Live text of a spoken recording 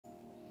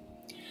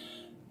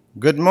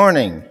Good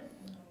morning.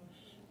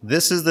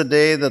 This is the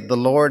day that the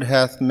Lord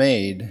hath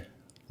made.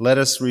 Let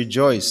us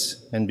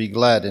rejoice and be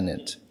glad in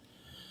it.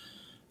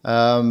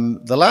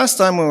 The last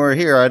time we were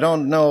here, I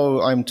don't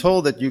know, I'm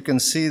told that you can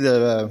see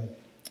the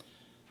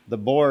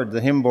board,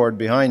 the hymn board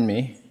behind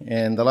me,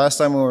 and the last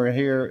time we were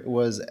here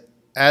was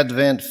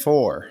Advent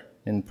 4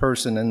 in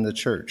person in the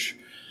church.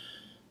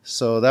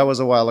 So that was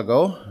a while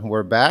ago.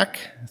 We're back.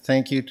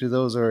 Thank you to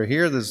those who are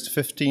here. There's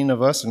 15 of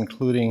us,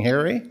 including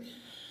Harry.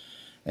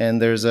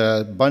 And there's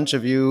a bunch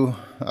of you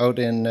out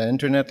in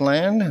internet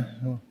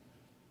land.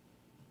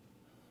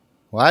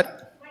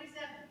 What?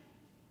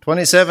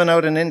 27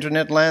 out in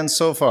internet land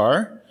so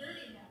far.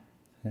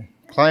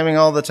 Climbing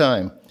all the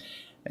time.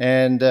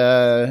 And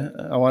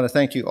I want to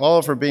thank you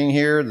all for being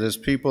here. There's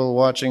people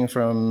watching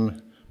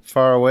from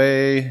far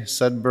away,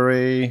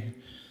 Sudbury,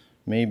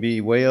 maybe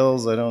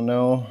Wales, I don't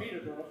know.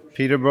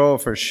 Peterborough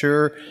for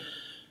sure.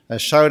 A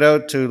shout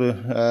out to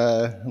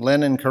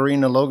Len and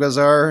Karina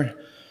Logazar.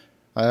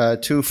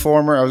 Two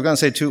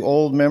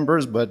old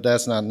members, but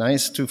that's not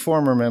nice. Two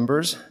former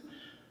members.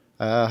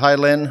 Hi,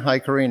 Len. Hi,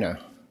 Karina.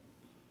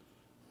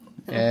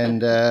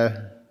 And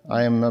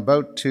I am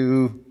about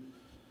to,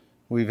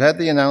 we've had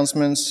the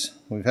announcements,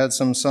 we've had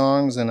some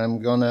songs, and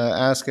I'm going to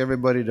ask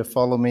everybody to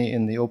follow me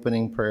in the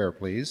opening prayer,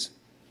 please.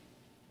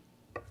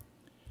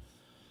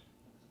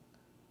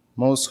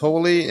 Most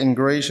holy and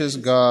gracious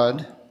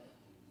God,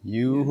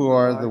 you who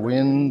are the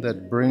wind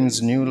that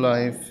brings new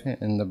life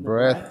and the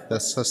breath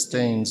that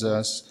sustains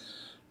us,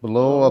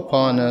 blow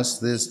upon us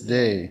this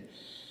day.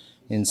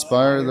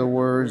 Inspire the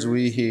words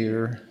we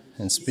hear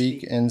and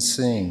speak and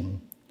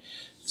sing.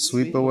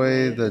 Sweep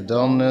away the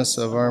dullness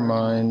of our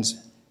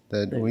minds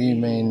that we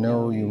may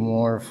know you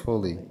more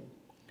fully.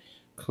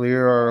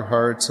 Clear our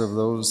hearts of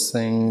those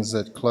things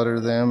that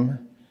clutter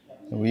them,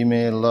 that we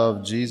may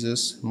love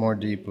Jesus more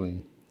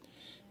deeply.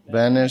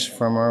 Banish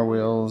from our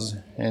wills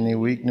any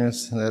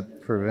weakness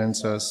that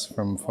prevents us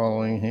from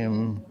following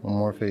him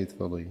more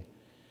faithfully.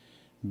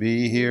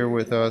 Be here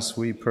with us,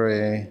 we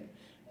pray,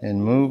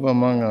 and move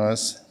among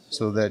us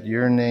so that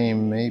your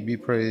name may be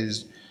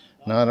praised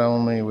not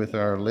only with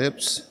our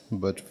lips,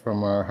 but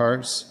from our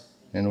hearts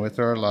and with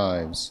our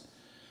lives.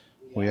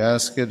 We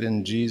ask it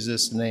in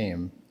Jesus'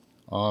 name.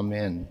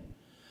 Amen.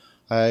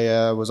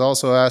 I was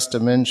also asked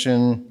to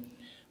mention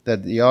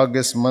that the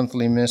August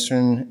monthly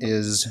mission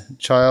is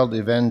Child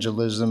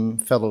Evangelism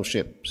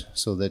Fellowship,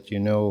 so that you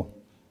know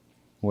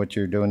what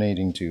you're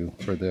donating to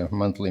for the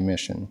monthly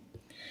mission.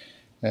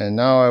 And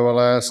now I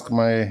will ask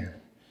my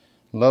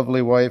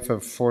lovely wife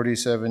of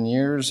 47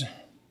 years,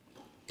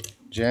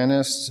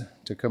 Janice,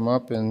 to come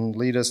up and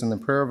lead us in the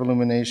prayer of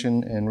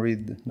illumination and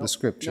read the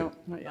scripture.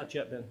 No, not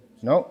yet, Ben.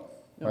 No?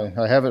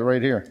 I have it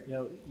right here.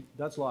 Yeah,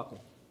 that's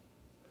Lachlan.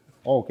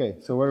 Okay,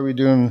 so what are we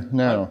doing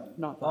now?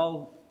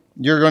 I'll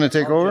You're going to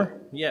take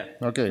over? Yeah.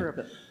 Okay. For a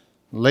bit.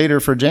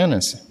 Later for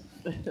Janice.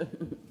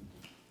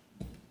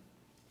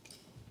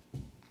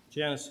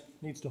 Janice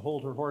needs to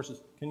hold her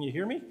horses. Can you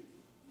hear me?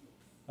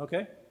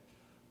 Okay.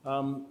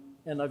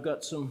 And I've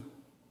got some,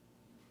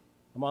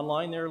 I'm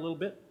online there a little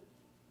bit,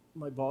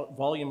 my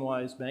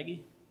volume-wise,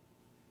 Maggie.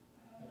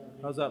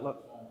 How's that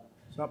look?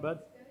 It's not bad?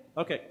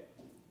 Okay.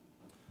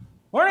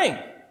 Morning.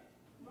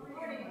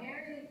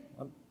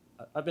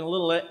 I've been a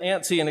little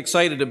antsy and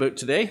excited about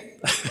today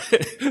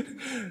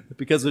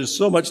because there's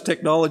so much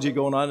technology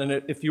going on.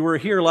 And if you were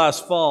here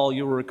last fall,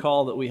 you'll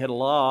recall that we had a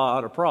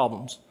lot of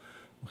problems.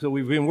 So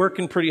we've been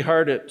working pretty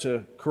hard at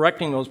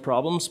correcting those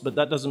problems, but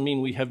that doesn't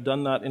mean we have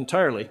done that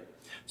entirely.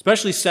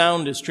 Especially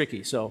sound is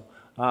tricky. So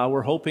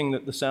we're hoping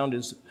that the sound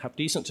is half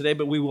decent today,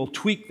 but we will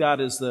tweak that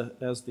as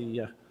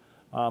the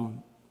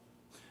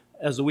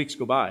weeks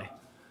go by.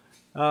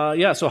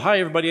 So hi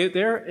everybody out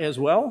there as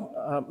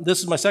well. This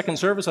is my second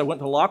service. I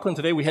went to Lachlan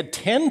today. We had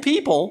 10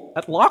 people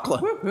at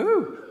Lachlan.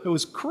 It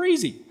was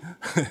crazy.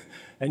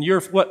 And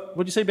you're,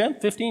 what'd you say, Ben?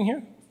 15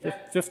 here?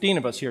 15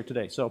 of us here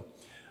today. So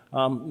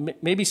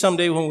maybe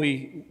someday when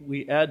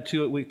we add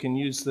to it, we can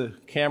use the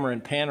camera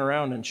and pan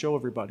around and show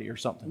everybody or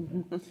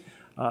something.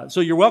 So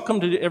you're welcome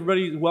to,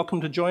 everybody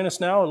welcome to join us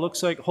now. It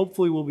looks like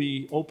hopefully we'll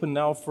be open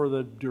now for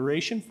the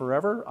duration,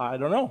 forever. I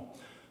don't know.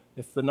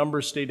 If the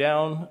numbers stay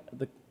down,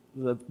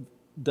 the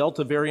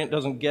Delta variant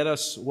doesn't get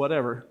us,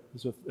 whatever.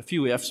 There's a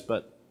few ifs,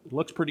 but it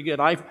looks pretty good.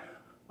 I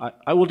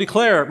will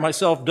declare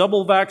myself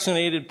double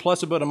vaccinated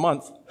plus about a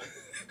month,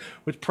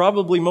 which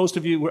probably most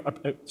of you,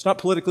 it's not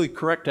politically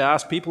correct to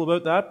ask people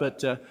about that,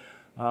 but...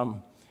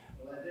 well,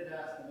 I did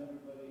ask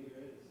everybody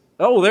who is.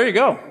 Oh, there you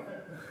go.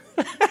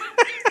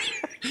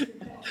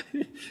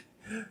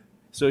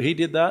 So he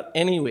did that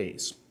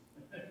anyways.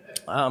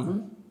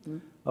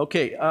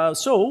 Okay,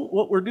 so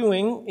what we're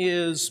doing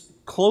is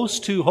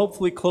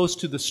hopefully close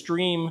to the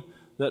stream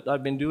that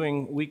I've been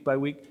doing week by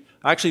week.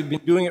 I actually been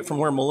doing it from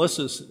where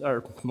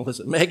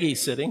Maggie's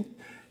sitting,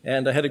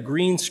 and I had a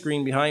green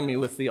screen behind me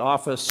with the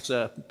office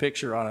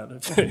picture on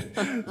it.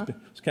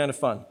 It's kind of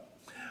fun.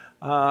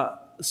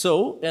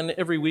 And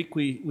every week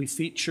we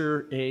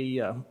feature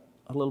a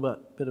little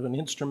bit of an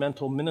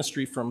instrumental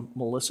ministry from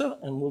Melissa,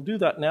 and we'll do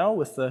that now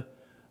with the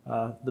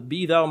the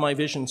Be Thou My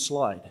Vision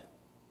slide.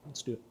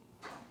 Let's do it.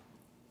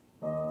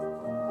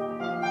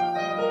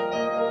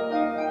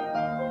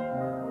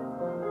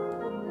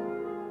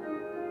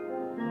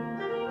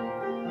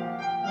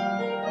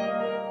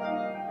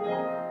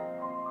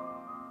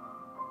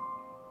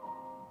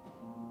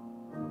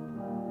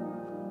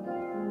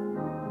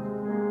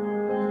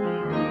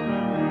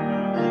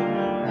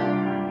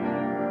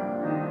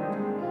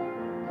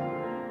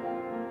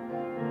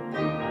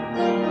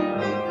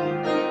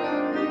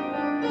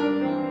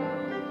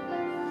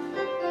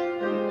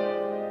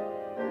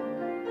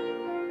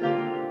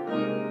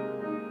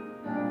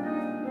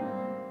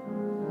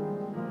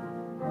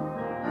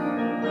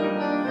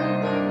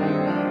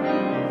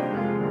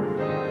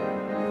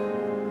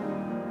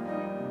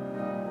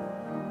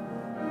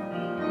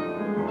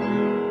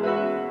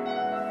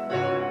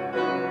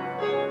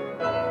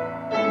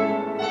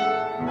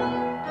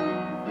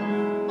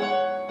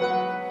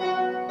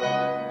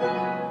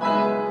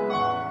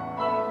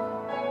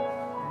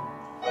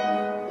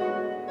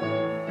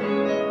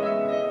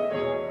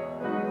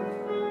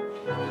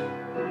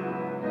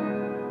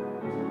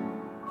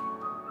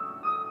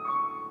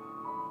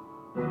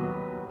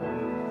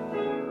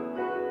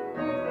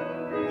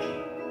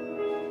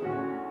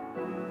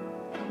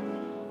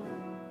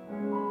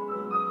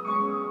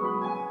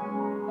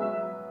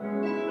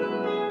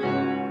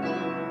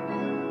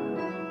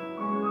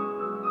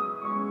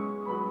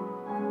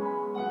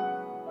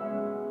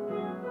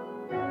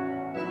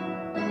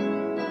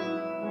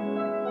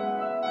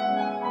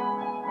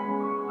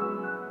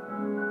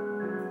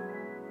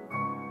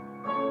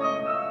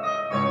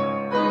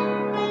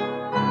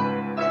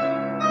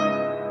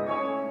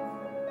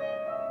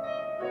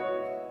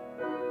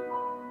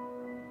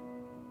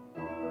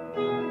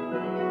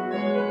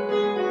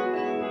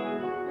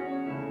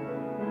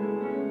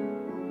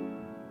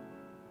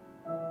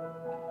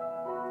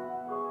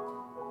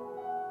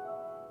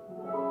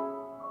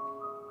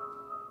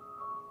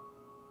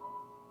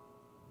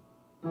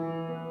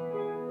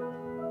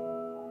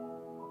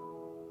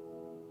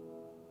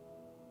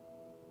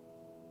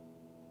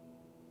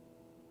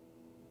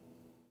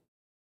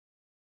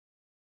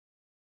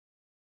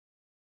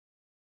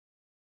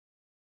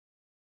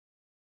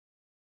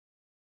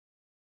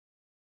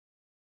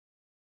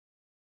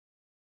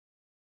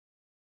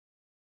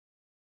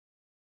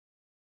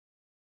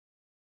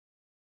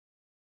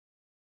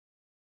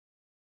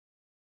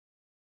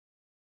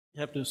 You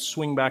have to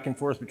swing back and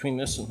forth between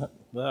this and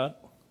that.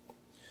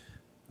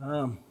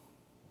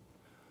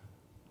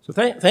 So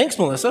thanks,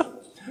 Melissa.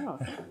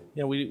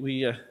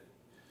 Yeah,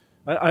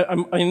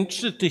 I'm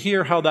interested to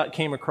hear how that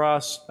came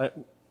across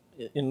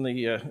in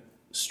the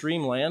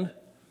Streamland.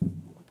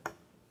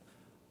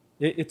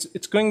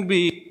 It's going to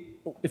be,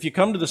 if you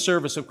come to the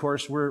service, of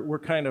course, we're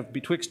kind of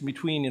betwixt and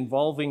between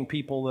involving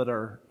people that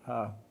are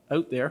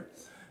out there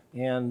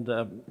and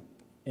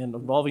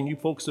involving you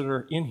folks that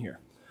are in here.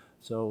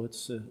 So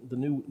it's the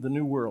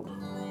new world.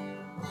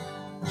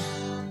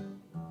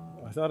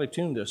 I thought I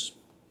tuned this.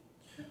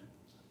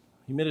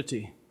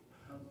 Humidity.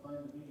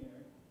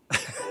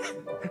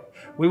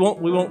 We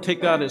won't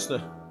take that as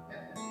the.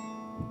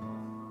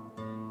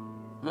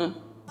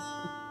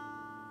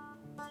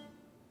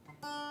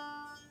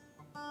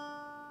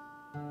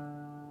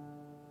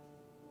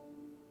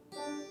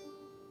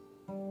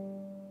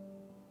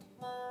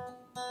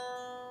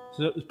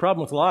 So the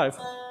problem with live,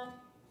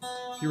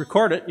 if you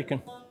record it, you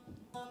can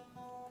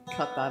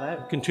cut that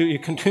out. You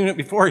can tune it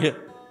before you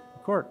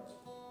record.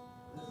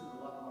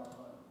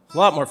 It's a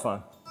lot more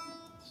fun.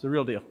 It's the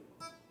real deal.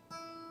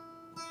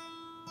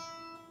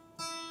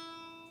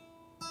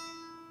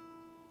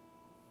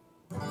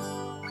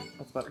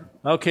 That's better.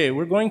 Okay,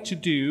 we're going to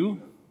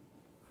do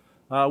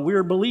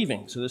We're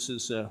Believing. So this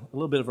is a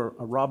little bit of a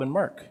Robin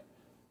Mark.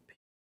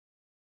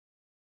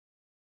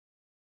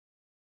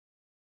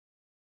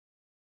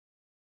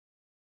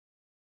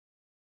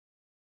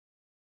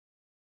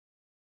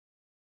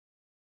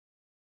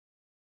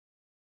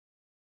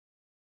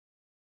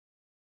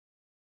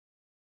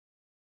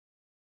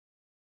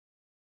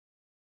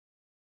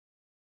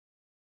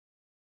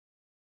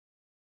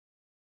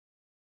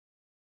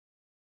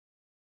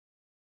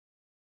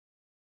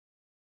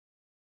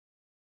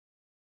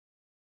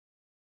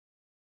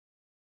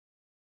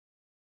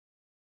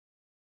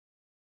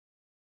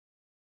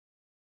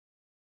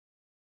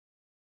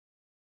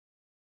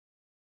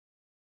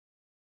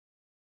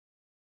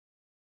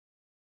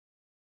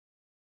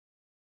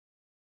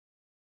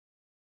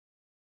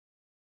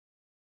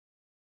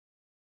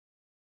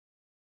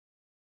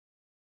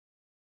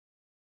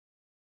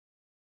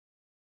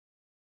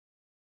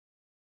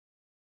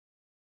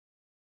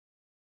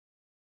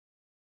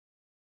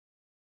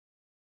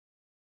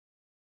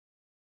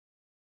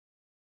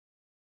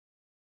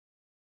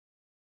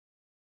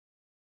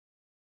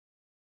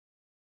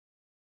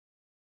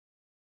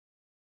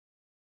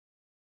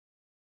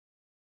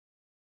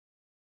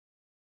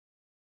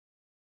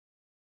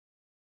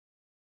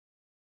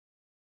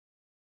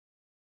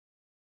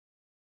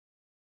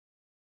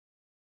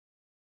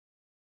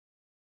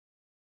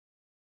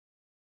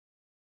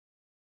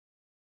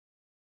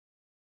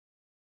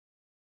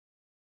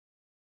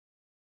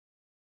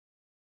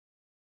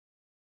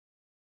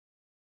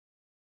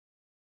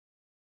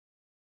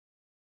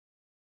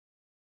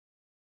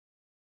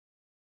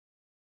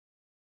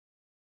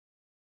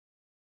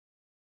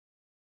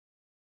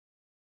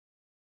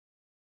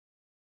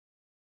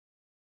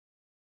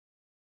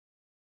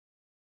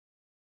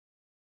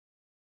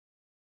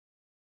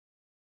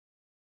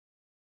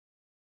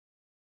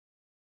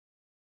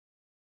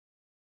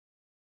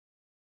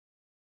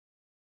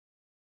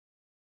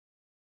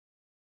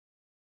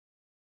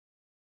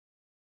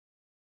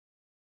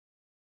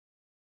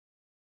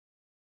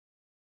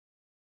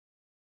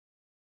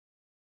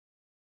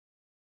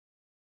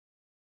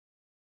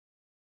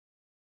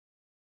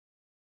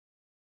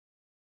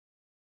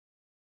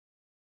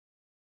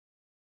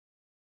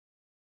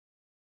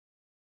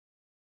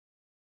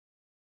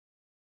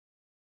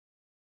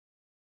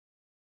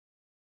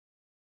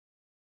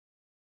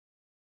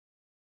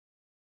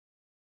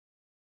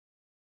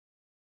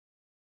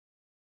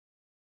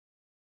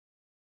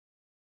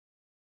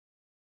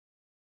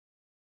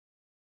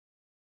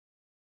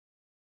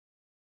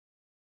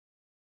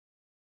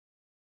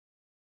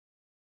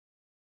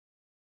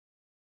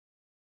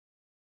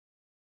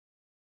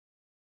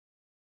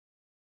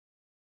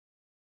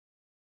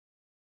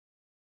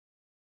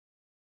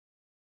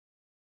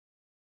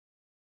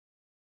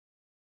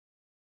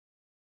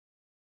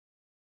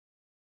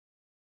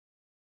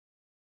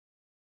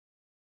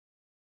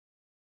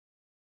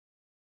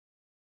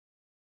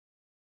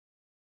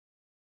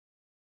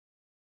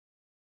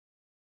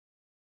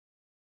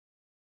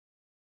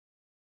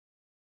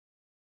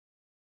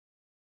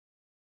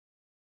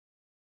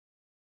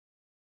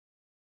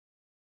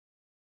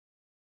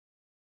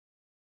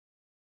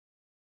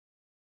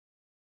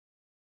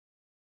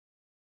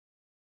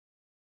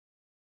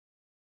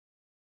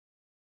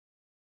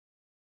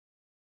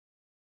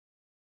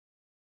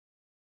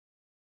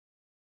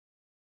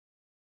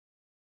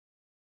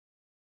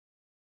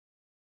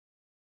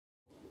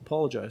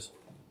 apologize.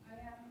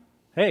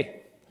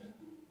 Hey,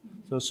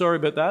 so sorry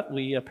about that.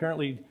 We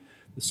apparently,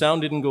 the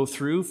sound didn't go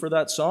through for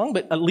that song,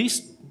 but at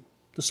least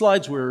the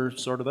slides were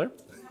sort of there.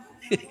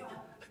 A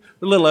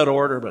little out of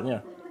order, but yeah.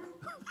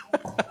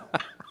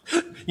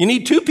 You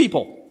need two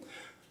people.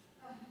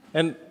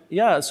 And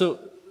yeah, so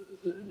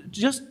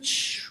just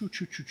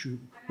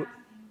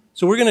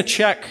so we're going to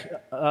check,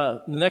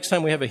 the next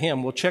time we have a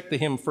hymn, we'll check the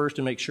hymn first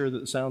and make sure that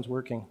the sound's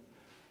working.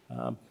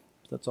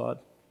 That's odd.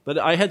 But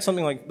I had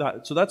something like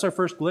that. So that's our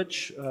first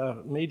glitch,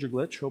 major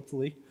glitch,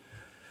 hopefully.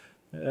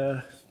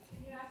 Yeah,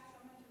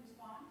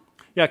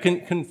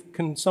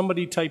 can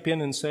somebody type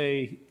in and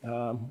say...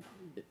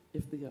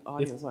 if the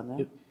audio's on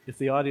now. If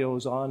the audio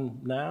is on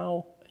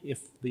now,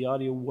 if the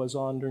audio was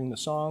on during the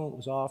song, it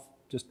was off,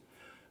 just...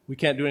 We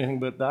can't do anything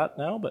about that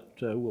now, but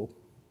we'll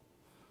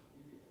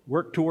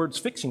work towards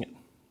fixing it.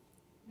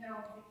 No,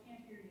 they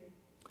can't hear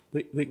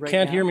you. They Right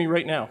can't now? hear me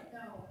right now. No.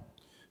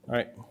 All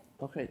right.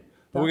 Okay.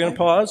 We're going to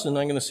pause, and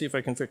I'm going to see if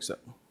I can fix it.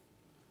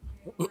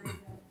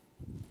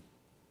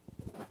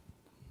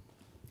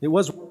 It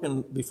was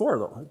working before,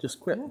 though. It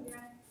just quit.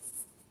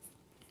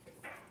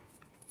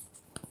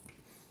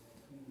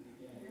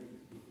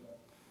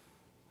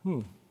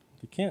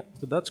 They can't,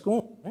 but that's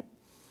going, right?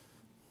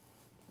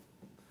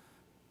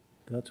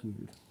 That's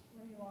weird.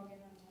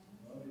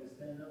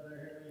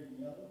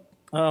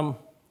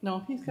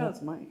 No, he's got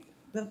his mic.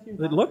 They'll hear It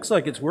that. looks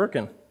like it's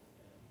working.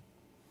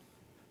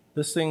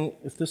 This thing,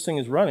 if this thing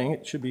is running,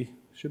 it should be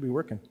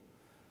working.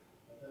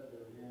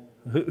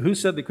 Who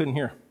said they couldn't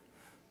hear?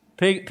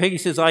 Peggy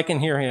says I can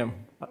hear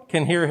him.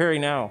 Can hear Harry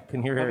now.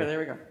 Can hear Harry. Okay, there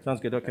we go. Sounds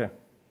good. Okay.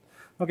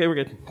 Okay, we're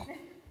good.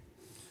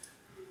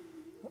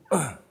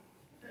 Huh?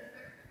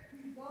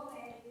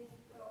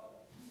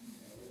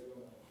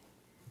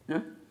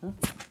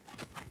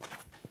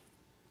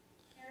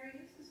 Harry,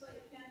 this is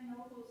like Ken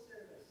Noble's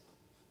service.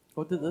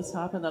 Oh, did this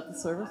happen at the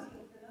service?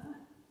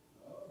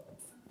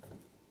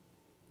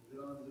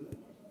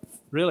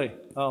 Really?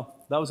 Oh,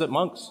 that was at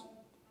Monk's.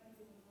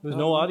 There's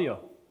no audio.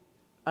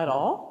 At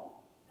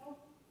all?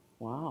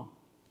 Wow.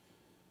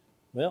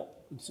 Well,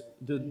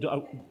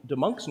 the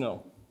Monks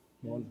know.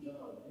 People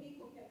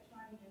kept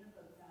chiming in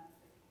about that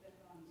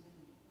on Zoom.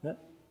 Yeah.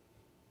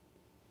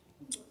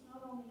 It's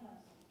not only us.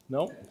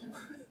 No?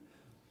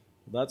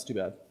 That's too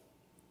bad.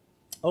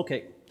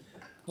 Okay.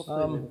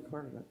 Hopefully they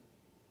recorded it.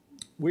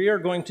 We are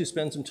going to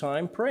spend some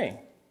time praying,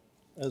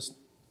 as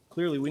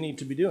clearly we need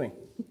to be doing.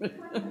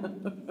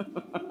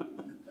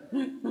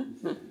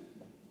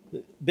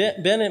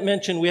 Bennett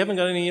mentioned we haven't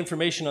got any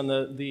information on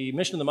the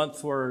mission of the month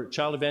for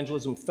Child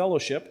Evangelism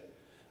Fellowship.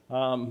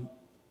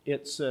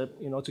 It's a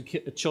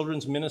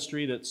children's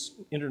ministry that's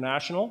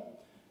international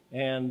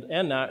and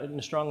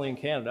strongly in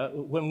Canada.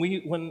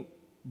 When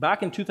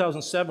back in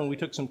 2007 we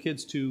took some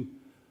kids to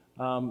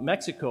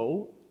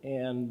Mexico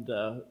and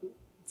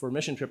for a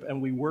mission trip,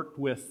 and we worked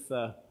with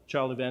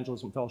Child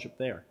Evangelism Fellowship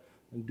there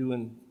and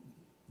doing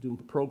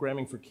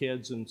programming for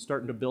kids and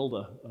starting to build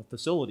a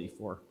facility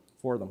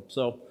for them.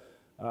 So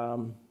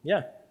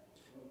yeah.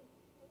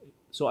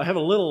 So I have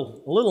a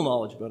little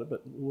knowledge about it,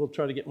 but we'll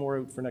try to get more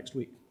out for next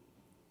week.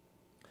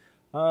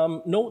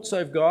 Notes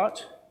I've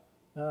got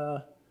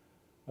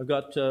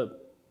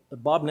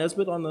Bob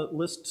Nesbitt on the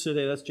list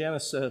today. That's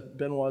Janice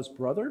Benoit's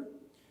brother,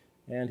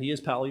 and he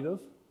is palliative,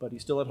 but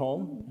he's still at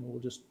home, and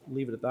we'll just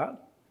leave it at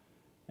that.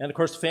 And of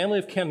course, the family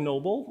of Ken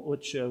Noble,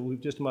 which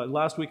we've just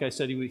last week I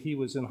said he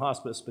was in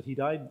hospice, but he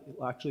died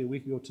actually a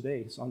week ago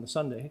today, on the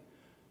Sunday,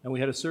 and we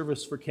had a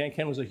service for Ken.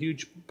 Ken was a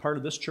huge part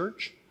of this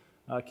church.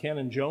 Ken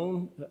and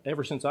Joan,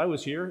 ever since I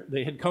was here,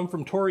 they had come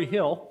from Tory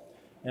Hill,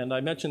 and I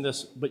mentioned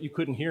this, but you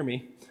couldn't hear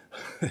me.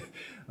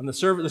 And the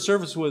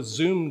service was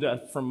zoomed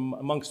from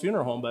Monk's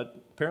Funeral Home, but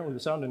apparently the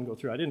sound didn't go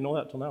through. I didn't know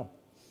that till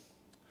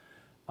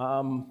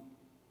now.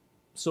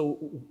 So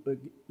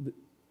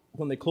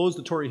when they closed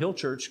the Tory Hill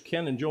Church,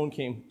 Ken and Joan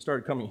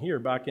started coming here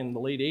back in the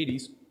late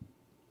 80s,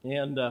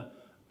 and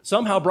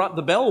somehow brought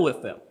the bell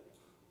with them.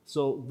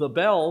 So the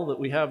bell that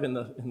we have in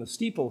the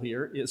steeple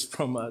here is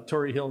from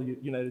Tory Hill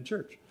United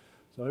Church.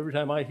 So every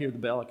time I hear the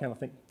bell, I kind of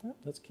think, oh,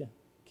 that's Ken.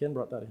 Ken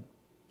brought that in.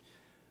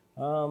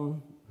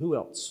 Who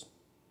else?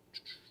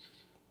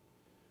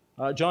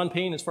 John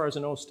Payne, as far as I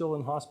know, is still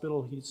in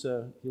hospital.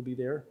 He'll be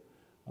there,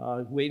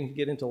 waiting to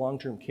get into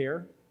long-term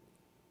care.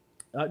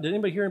 Did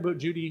anybody hear about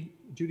Judy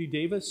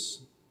Davis?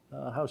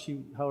 How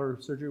her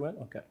surgery went?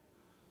 Okay,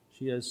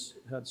 she has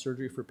had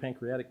surgery for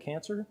pancreatic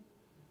cancer.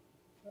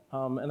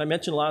 And I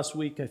mentioned last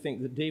week, I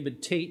think, that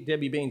David Tate,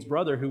 Debbie Bain's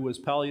brother, who was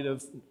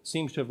palliative,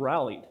 seems to have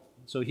rallied.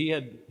 So he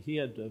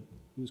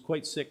was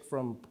quite sick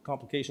from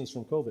complications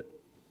from COVID.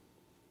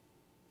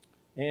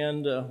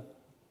 And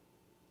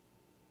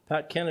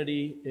Pat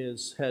Kennedy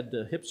had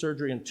hip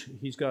surgery, and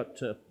he's got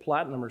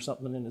platinum or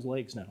something in his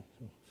legs now.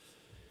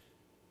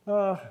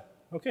 So,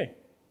 okay.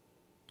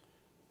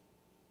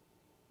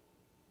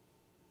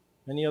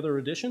 Any other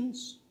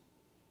additions?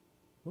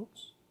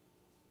 Oops.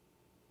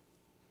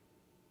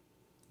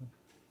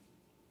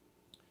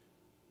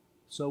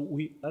 So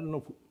I don't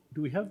know,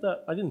 do we have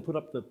that? I didn't put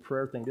up the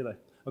prayer thing, did I?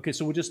 Okay,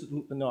 so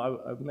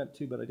I meant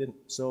to, but I didn't.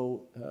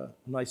 So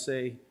when I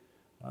say,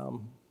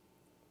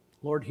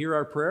 Lord, hear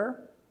our prayer,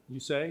 you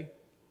say,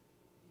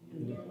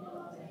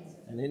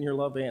 and in your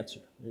love answer.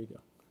 There you go.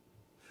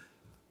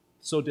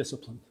 So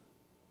disciplined.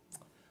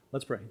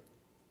 Let's pray.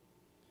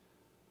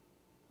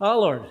 Oh,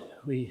 Lord,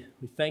 we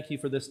thank you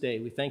for this day.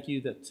 We thank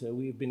you that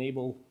we've been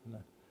able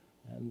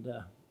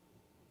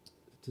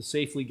to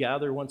safely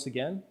gather once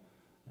again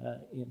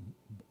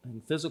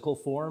in physical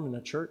form in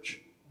a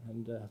church.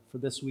 And for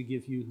this, we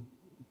give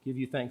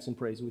you thanks and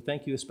praise. We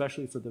thank you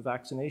especially for the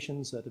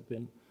vaccinations that have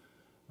been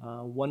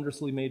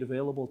wondrously made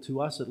available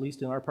to us, at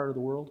least in our part of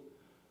the world,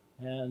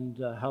 and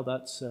how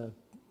that's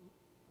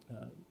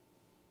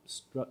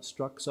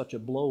struck such a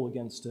blow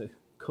against the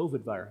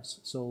COVID virus.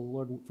 So,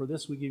 Lord, for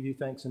this we give you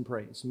thanks and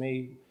praise.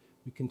 May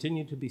we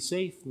continue to be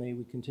safe. May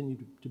we continue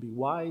to be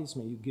wise.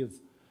 May you give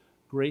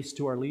grace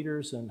to our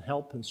leaders and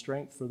help and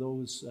strength for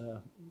those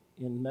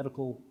in the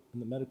medical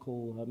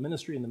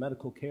ministry, in the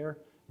medical care,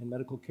 in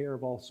medical care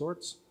of all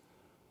sorts.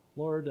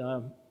 Lord,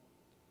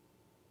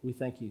 we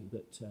thank you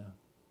that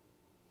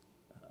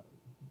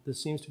this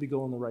seems to be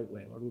going the right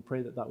way. Lord, we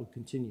pray that that would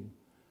continue.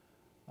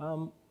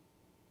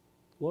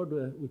 Lord,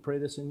 we pray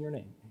this in your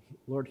name.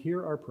 Lord,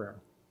 hear our prayer.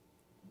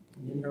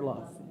 In your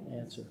love,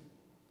 answer.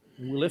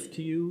 And we lift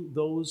to you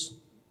those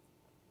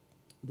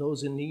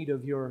in need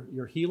of your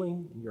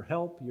healing, your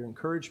help, your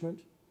encouragement,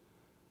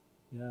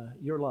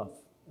 your love,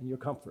 and your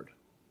comfort.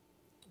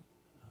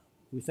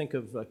 We think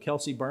of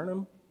Kelsey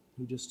Barnum,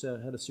 who just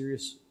had a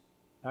serious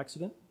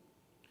accident,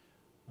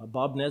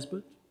 Bob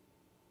Nesbitt,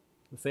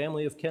 the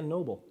family of Ken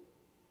Noble,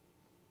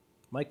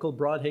 Michael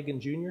Broadhagen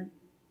Jr.,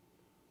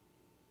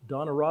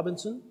 Donna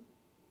Robinson,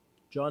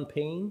 John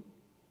Payne,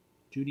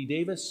 Judy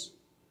Davis,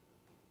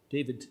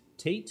 David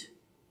Tate,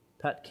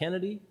 Pat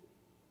Kennedy,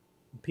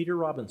 and Peter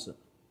Robinson.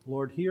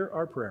 Lord, hear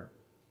our prayer.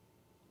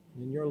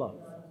 In your love,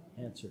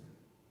 answer.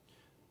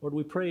 Lord,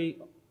 we pray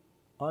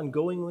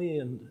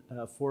ongoingly and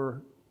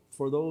for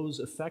those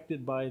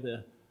affected by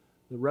the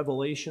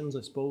revelations,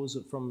 I suppose,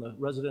 from the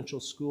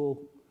residential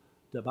school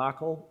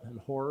debacle and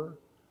horror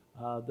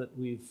that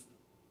we've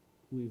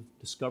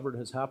discovered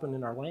has happened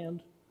in our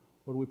land.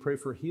 Lord, we pray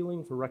for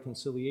healing, for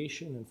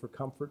reconciliation, and for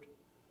comfort.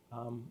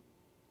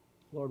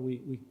 Lord,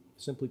 we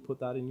simply put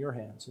that in your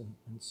hands and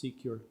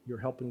seek your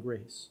help and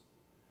grace.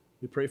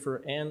 We pray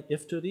for Ann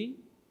Iftody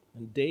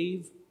and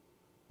Dave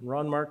and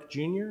Ron Mark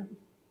Jr.,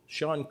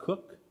 Sean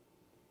Cook,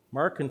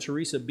 Mark and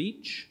Teresa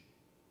Beach,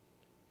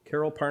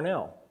 Carol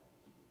Parnell,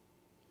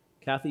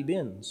 Kathy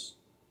Binns,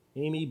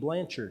 Amy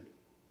Blanchard,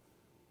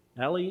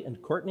 Allie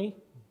and Courtney,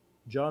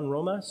 John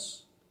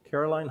Romas,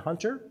 Caroline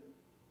Hunter,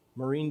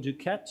 Maureen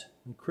Duquette,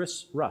 and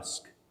Chris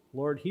Rusk.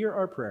 Lord, hear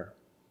our prayer,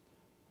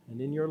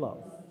 and in your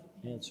love,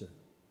 answer.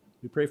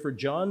 We pray for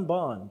John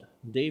Bond,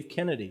 Dave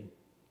Kennedy,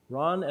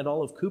 Ron and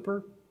Olive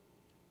Cooper,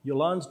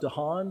 Yolande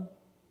DeHaan,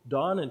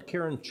 Don and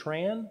Karen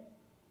Tran,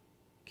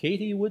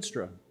 Katie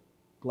Woodstra,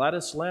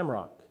 Gladys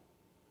Lamrock,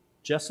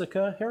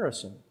 Jessica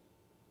Harrison,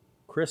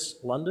 Chris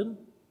London,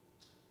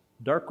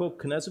 Darko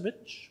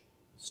Knezevich,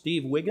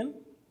 Steve Wiggin,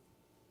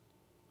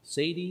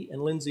 Sadie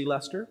and Lindsay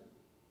Lester,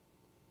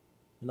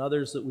 and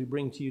others that we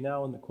bring to you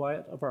now in the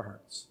quiet of our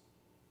hearts.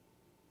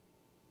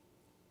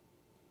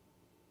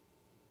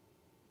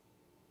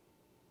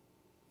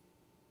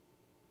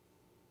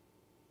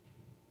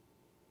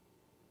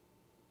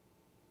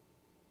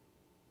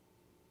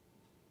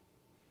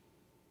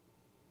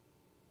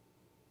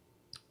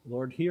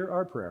 Lord, hear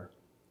our prayer,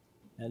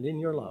 and in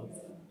your love,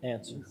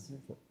 answer.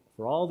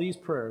 For all these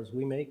prayers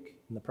we make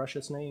in the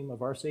precious name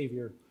of our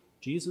Savior,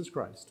 Jesus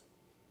Christ.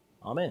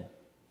 Amen.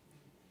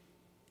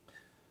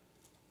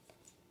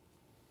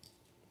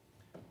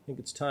 I think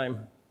it's time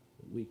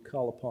that we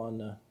call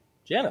upon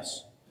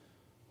Janice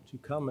to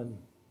come and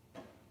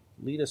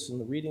lead us in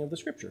the reading of the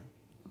Scripture.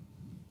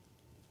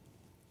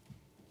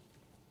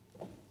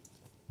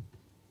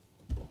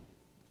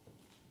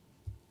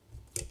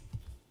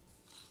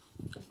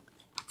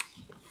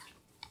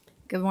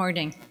 Good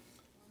morning.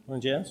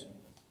 Morning, Janice.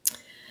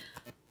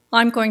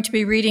 I'm going to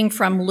be reading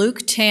from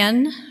Luke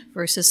 10,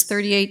 verses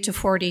 38 to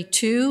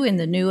 42 in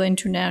the New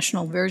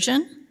International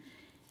Version,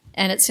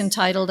 and it's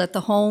entitled At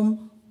the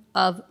Home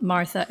of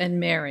Martha and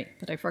Mary,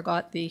 but I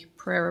forgot the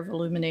prayer of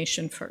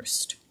illumination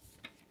first.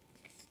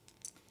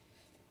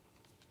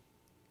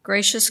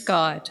 Gracious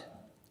God,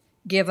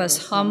 give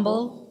us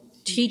humble,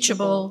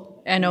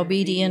 teachable, and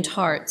obedient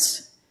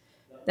hearts,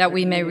 that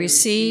we may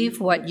receive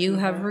what you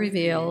have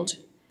revealed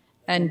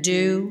and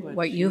do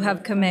what you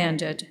have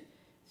commanded,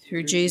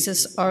 through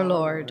Jesus our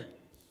Lord.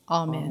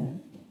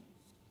 Amen.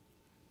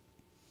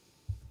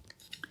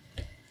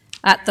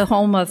 At the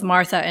home of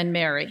Martha and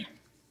Mary.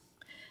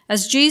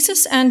 As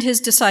Jesus and his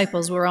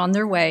disciples were on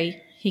their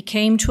way, he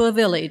came to a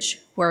village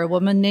where a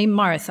woman named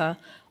Martha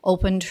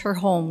opened her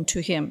home to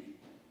him.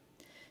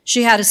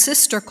 She had a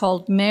sister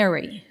called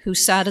Mary, who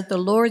sat at the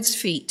Lord's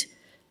feet,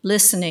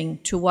 listening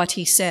to what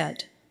he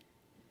said.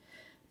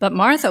 But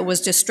Martha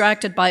was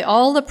distracted by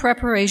all the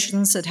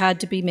preparations that had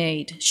to be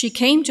made. She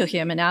came to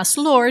him and asked,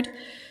 "Lord,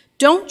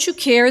 Don't you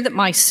care that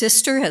my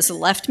sister has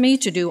left me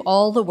to do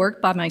all the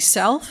work by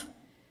myself?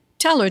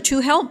 Tell her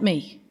to help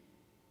me."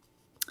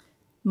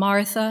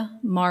 "Martha,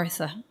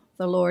 Martha,"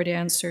 the Lord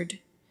answered,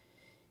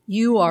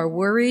 "you are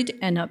worried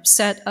and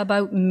upset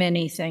about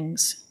many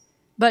things,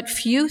 but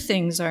few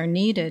things are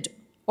needed,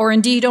 or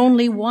indeed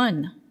only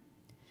one.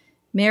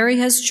 Mary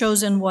has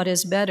chosen what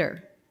is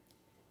better,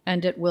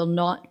 and it will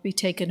not be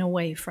taken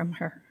away from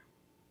her."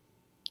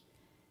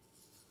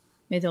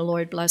 May the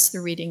Lord bless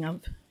the reading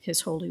of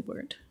his holy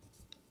word.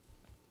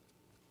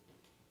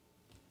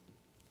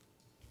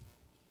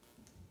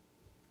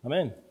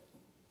 Amen.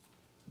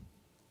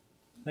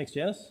 Thanks,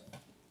 Janice.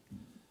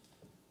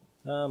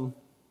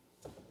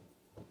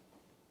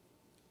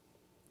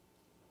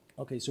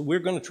 Okay, so we're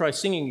going to try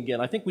singing again.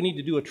 I think we need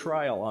to do a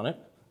trial on it.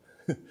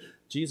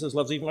 Jesus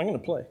Loves Even. I'm going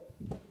to play.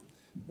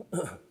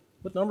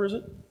 What number is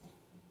it?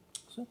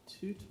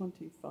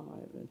 225,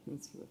 and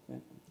Hymns for the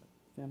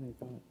Family of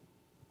God.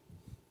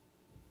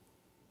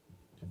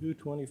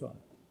 225.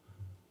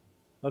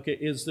 Okay,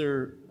 is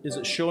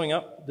it showing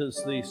up?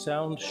 Does the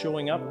sound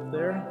showing up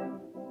there?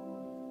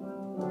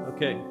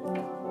 Okay,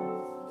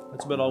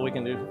 that's about all we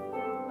can do.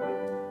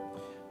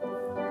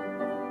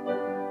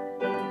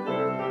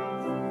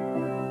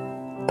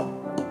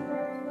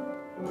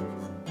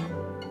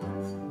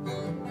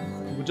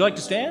 Would you like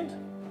to stand?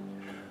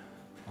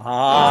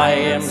 I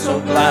am so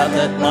glad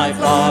that my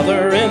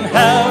Father in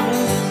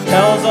heaven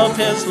tells of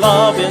his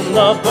love in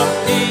the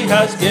book he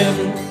has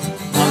given.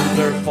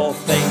 Wonderful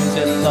things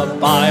in the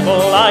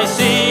Bible I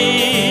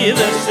see.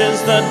 This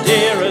is the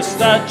dearest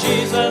that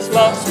Jesus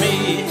loves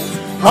me.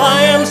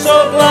 I am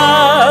so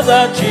glad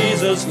that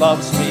Jesus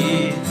loves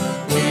me.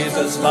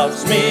 Jesus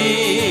loves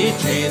me.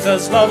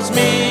 Jesus loves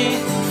me.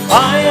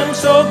 I am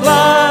so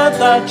glad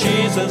that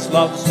Jesus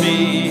loves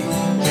me.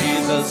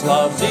 Jesus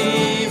loves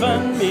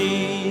even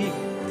me.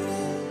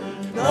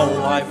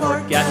 Though I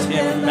forget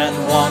him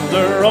and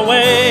wander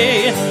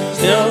away,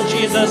 still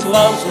Jesus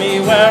loves me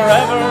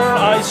wherever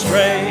I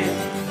stray.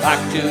 Back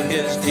to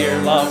his dear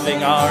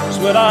loving arms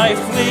would I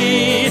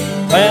flee,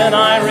 when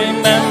I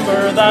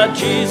remember that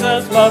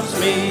Jesus loves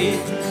me.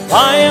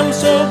 I am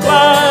so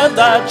glad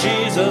that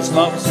Jesus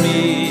loves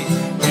me.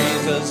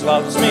 Jesus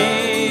loves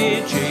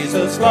me.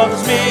 Jesus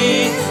loves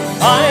me.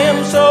 I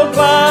am so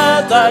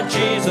glad that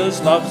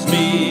Jesus loves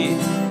me.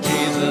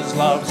 Jesus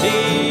loves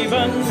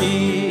even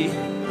me.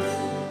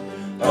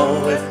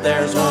 Oh, if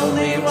there's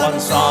only one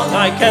song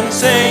I can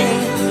sing,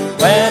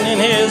 when in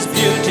his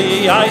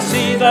beauty I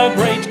see the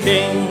great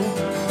King,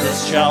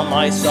 this shall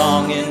my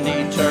song in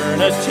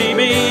eternity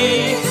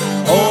be.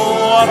 Oh,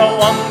 what a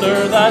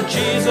wonder that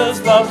Jesus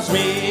loves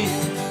me.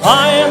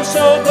 I am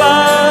so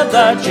glad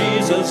that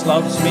Jesus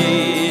loves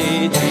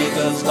me.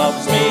 Jesus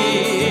loves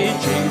me.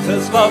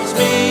 Jesus loves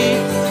me.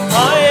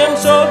 I am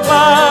so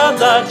glad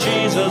that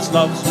Jesus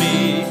loves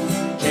me.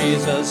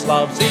 Jesus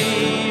loves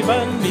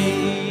even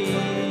me.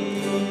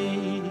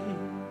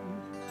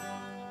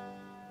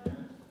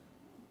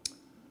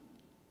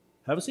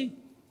 Have a seat.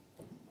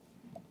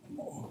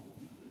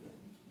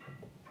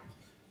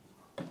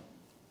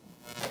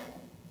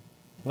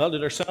 Well,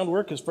 did our sound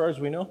work as far as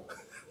we know?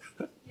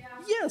 Yeah.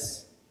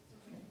 Yes.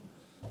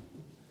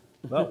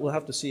 Well, we'll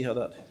have to see how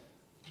that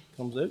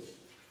comes out.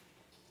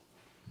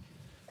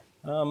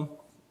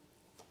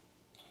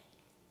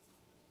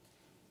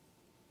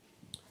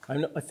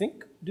 I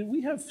think, did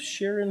we have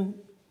Sharon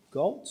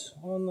Galt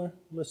on the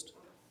list?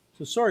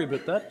 So sorry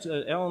about that.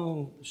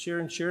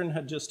 Sharon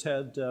had just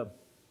had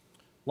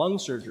lung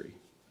surgery,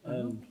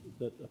 and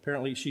that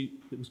apparently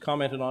it was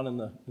commented on in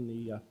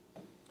the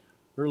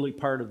early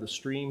part of the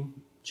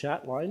stream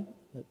chat line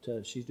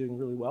that she's doing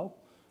really well,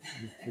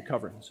 and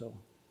recovering. So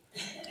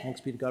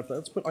thanks be to God for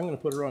that. I'm going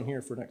to put her on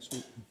here for next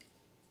week.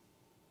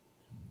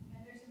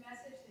 And there's a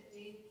message that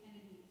Dave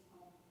Kennedy is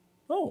home.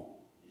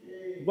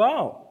 Oh,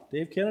 wow.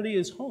 Dave Kennedy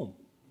is home.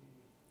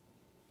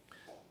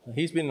 Now,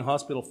 he's been in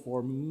hospital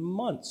for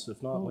months,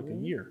 if not like a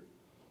year.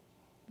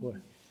 Boy.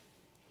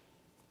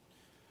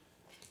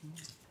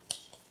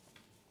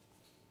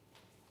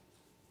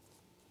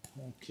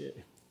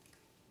 Okay.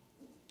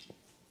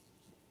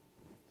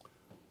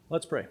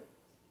 Let's pray.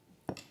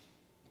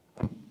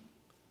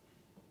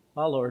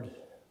 Our Lord,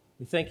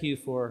 we thank you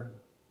for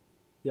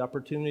the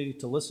opportunity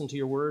to listen to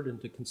your word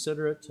and to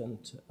consider it, and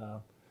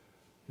that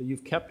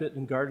you've kept it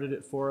and guarded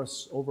it for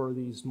us over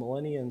these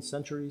millennia and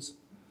centuries.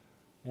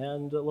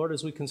 And Lord,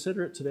 as we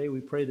consider it today,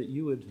 we pray that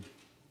you would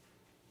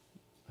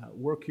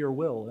work your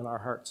will in our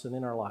hearts and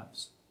in our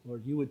lives.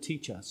 Lord, you would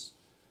teach us,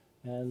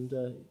 and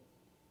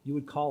you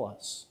would call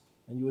us,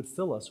 and you would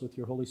fill us with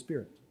your Holy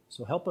Spirit.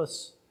 So help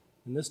us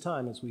in this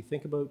time as we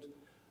think about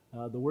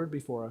the word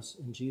before us.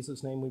 In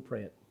Jesus' name we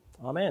pray it.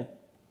 Amen.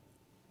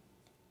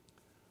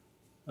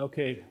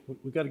 Okay,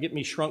 we've got to get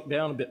me shrunk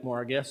down a bit more,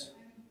 I guess. Do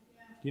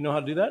you know how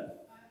to do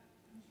that?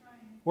 I'm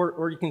trying.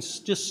 Or you can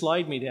just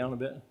slide me down a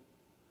bit.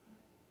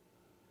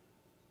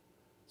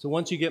 So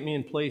once you get me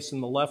in place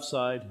in the left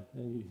side,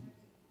 and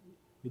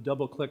you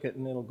double click it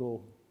and it'll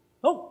go,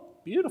 oh,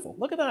 beautiful,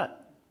 look at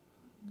that.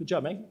 Good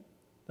job, Meg.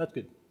 That's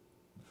good.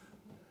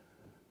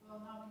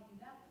 Well, now we can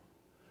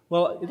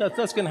Well,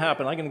 that's going to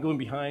happen. I'm going to go in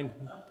behind.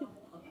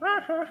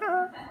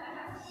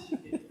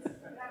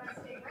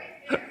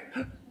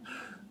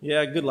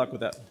 Yeah, good luck with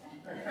that.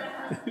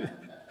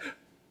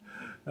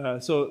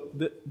 So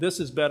this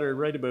is better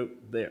right about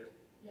there.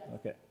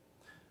 Okay.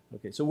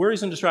 Okay, so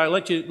worries and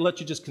distractions, let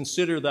you just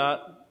consider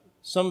that.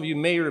 Some of you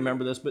may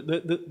remember this, but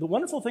the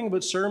wonderful thing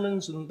about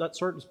sermons and that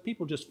sort is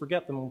people just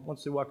forget them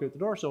once they walk out the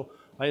door, so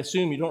I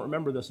assume you don't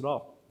remember this at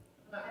all.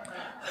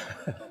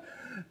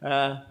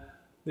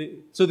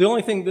 So the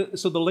only thing,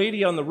 so the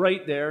lady on the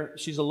right there,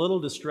 she's a little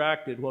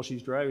distracted while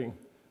she's driving.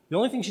 The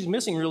only thing she's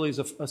missing really is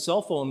a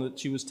cell phone that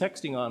she was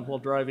texting on while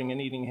driving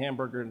and eating a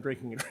hamburger and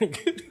drinking a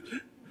drink.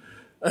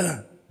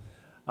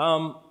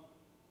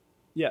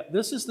 Yeah,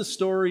 this is the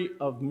story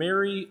of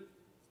Mary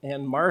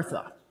and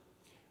Martha,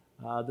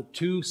 the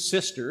two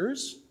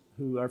sisters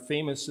who are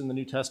famous in the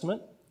New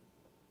Testament.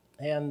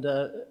 And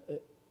a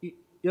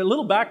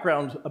little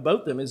background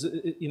about them is,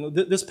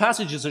 this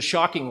passage is a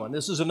shocking one.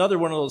 This is another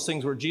one of those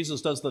things where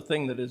Jesus does the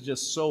thing that is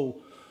just so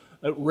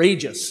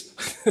outrageous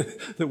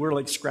that we're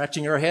like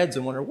scratching our heads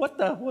and wondering,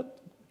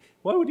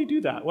 why would he do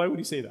that? Why would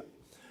he say that?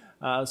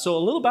 So a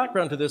little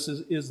background to this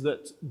is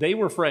that they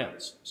were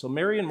friends. So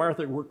Mary and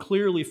Martha were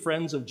clearly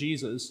friends of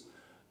Jesus,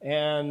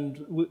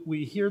 and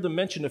we hear them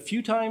mentioned a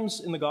few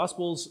times in the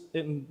Gospels.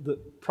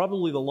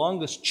 Probably the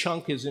longest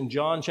chunk is in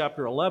John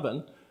chapter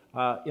 11,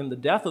 in the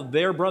death of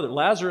their brother.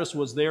 Lazarus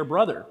was their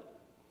brother.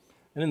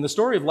 And in the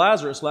story of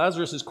Lazarus,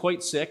 Lazarus is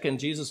quite sick, and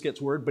Jesus gets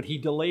word, but he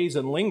delays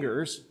and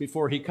lingers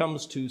before he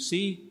comes to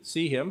see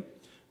him,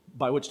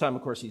 by which time,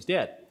 of course, he's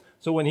dead.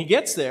 So when he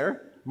gets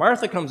there,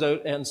 Martha comes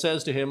out and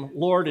says to him,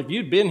 "Lord, if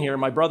you'd been here,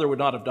 my brother would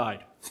not have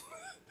died."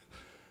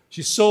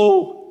 She's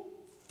so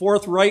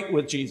forthright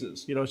with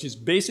Jesus. She's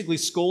basically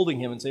scolding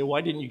him and saying,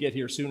 "Why didn't you get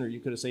here sooner? You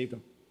could have saved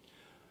him."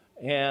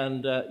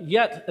 And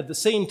yet, at the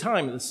same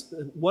time,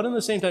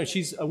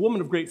 she's a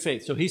woman of great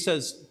faith. So he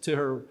says to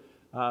her,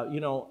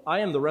 "I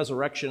am the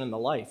resurrection and the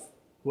life.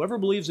 Whoever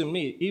believes in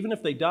me, even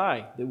if they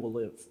die, they will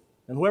live.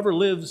 And whoever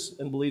lives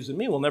and believes in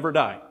me will never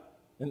die."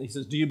 And he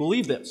says, "Do you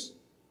believe this?"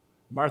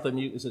 Martha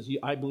says,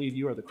 "I believe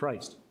you are the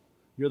Christ.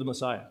 You're the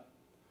Messiah.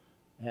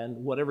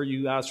 And whatever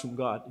you ask from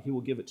God, he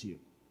will give it to you."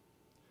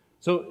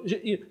 So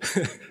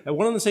at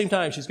one and the same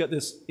time, she's got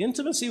this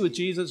intimacy with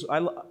Jesus.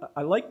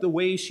 I like the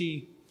way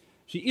she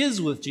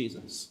is with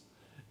Jesus.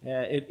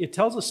 It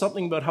tells us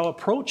something about how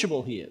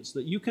approachable he is,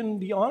 that you can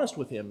be honest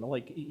with him.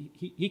 Like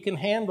he can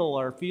handle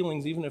our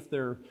feelings, even if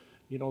they're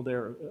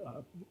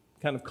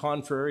kind of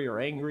contrary or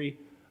angry,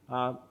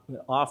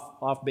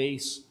 off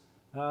base.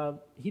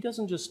 He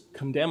doesn't just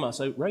condemn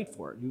us outright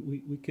for it.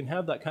 We can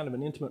have that kind of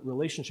an intimate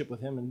relationship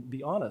with him and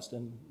be honest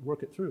and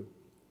work it through.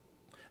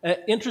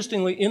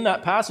 Interestingly, in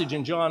that passage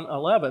in John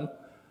 11,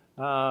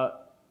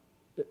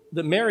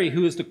 the Mary,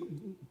 who is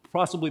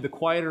possibly the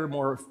quieter,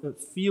 more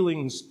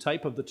feelings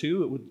type of the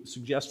two, it would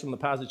suggest from the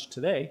passage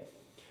today,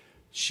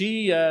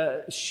 she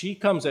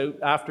comes out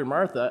after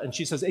Martha and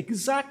she says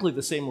exactly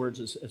the same words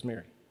as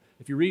Mary.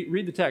 If you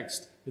read the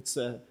text, it's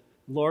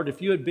 "Lord,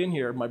 if you had been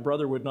here, my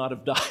brother would not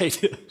have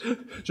died."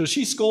 So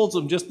she scolds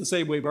him just the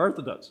same way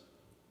Martha does.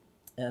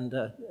 And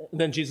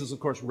then Jesus,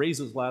 of course,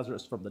 raises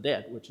Lazarus from the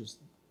dead, which is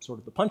sort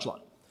of the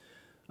punchline.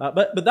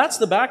 But that's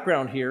the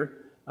background here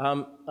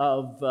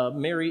of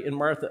Mary and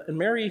Martha. And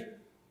Mary,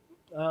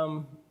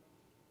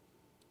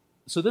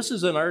 so this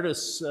is an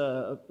artist's,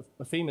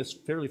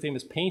 fairly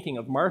famous painting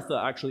of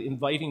Martha actually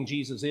inviting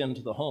Jesus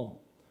into the home.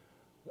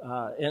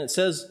 And it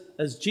says,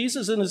 "As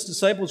Jesus and his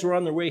disciples were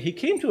on their way, he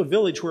came to a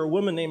village where a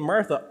woman named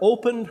Martha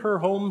opened her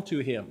home to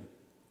him."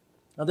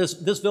 Now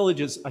this village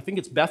is, I think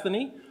it's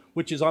Bethany,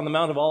 which is on the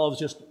Mount of Olives,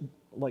 just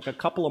like a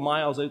couple of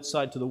miles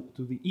outside to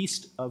the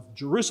east of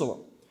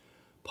Jerusalem.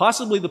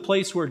 Possibly the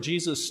place where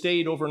Jesus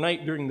stayed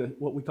overnight during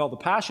what we call the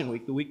Passion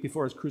Week, the week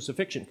before his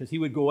crucifixion, because he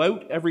would go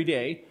out every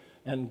day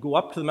and go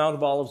up to the Mount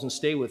of Olives and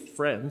stay with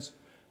friends,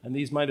 and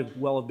these might have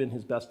well have been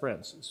his best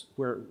friends,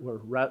 where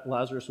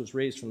Lazarus was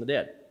raised from the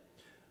dead.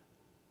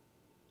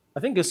 I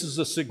think this is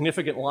a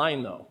significant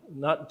line, though,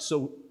 not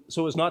so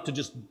as not to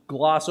just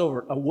gloss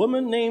over. A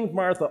woman named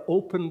Martha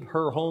opened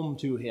her home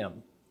to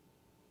him.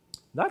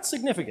 That's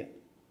significant,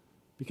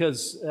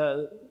 because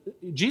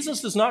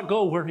Jesus does not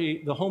go where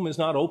the home is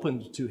not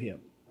opened to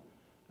him.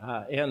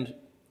 And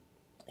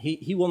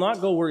he will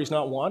not go where he's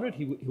not wanted.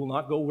 He will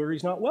not go where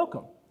he's not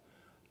welcome.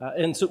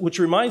 And so, which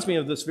reminds me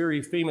of this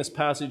very famous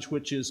passage,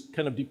 which is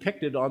kind of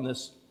depicted on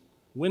this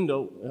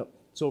window.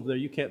 It's over there.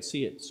 You can't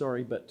see it.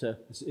 Sorry, but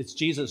it's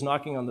Jesus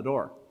knocking on the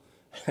door.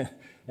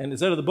 And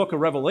it's out of the book of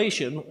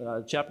Revelation,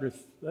 chapter,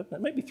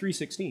 that might be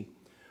 3:16.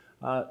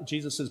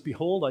 Jesus says,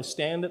 "Behold, I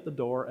stand at the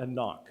door and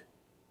knock.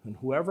 And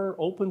whoever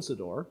opens the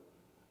door,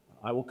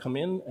 I will come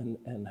in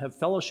and have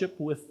fellowship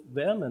with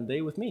them and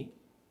they with me."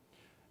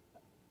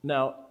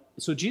 Now,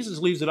 so Jesus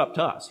leaves it up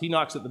to us. He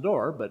knocks at the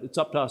door, but it's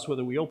up to us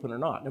whether we open or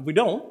not. And if we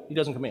don't, he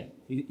doesn't come in.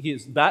 He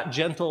is that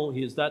gentle.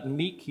 He is that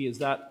meek. He is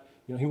that,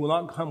 he will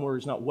not come where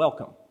he's not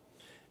welcome.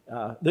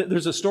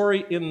 There's a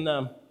story in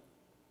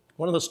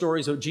one of the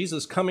stories of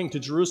Jesus coming to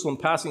Jerusalem,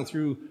 passing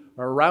through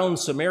around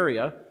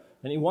Samaria,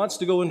 and he wants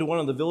to go into one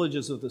of the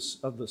villages of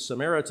the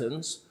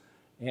Samaritans.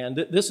 And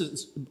this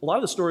is, a lot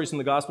of the stories in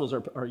the Gospels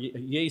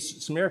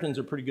Samaritans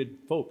are pretty good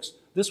folks.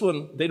 This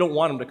one, they don't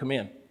want him to come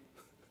in.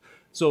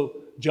 So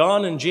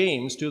John and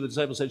James, two of the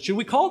disciples, said, should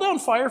we call down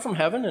fire from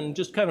heaven and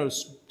just kind of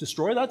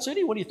destroy that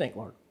city? What do you think,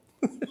 Lord?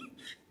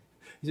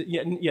 He said,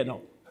 yeah,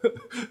 no.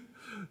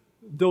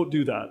 Don't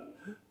do that.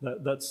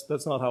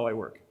 That's not how I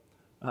work.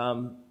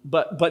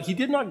 But he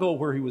did not go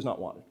where he was not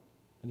wanted,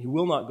 and he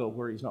will not go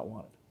where he's not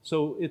wanted.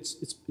 So it's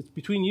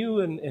between you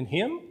and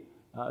him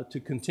to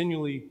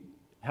continually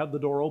have the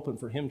door open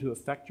for him to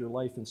affect your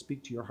life and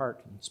speak to your heart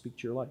and speak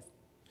to your life.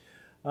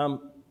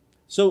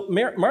 So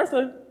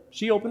Martha,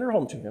 she opened her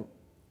home to him.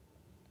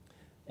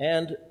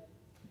 And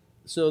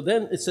so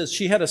then it says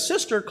she had a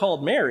sister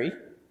called Mary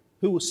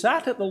who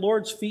sat at the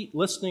Lord's feet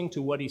listening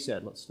to what he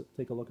said. Let's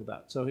take a look at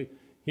that. So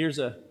here's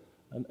a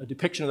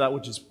depiction of that,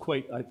 which is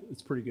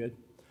it's pretty good.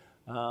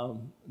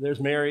 There's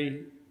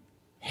Mary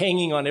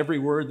hanging on every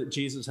word that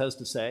Jesus has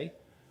to say,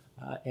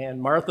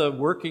 and Martha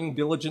working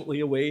diligently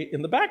away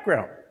in the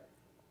background.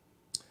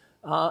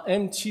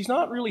 And she's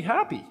not really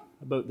happy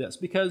about this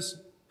because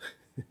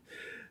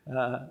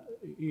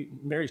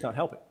Mary's not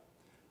helping.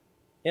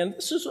 And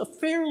this is a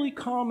fairly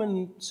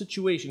common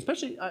situation,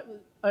 especially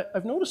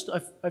I've noticed,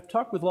 I've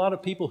talked with a lot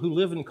of people who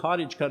live in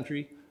cottage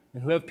country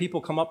and who have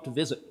people come up to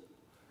visit.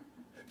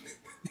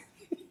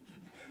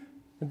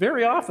 And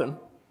very often,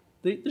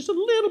 there's a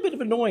little bit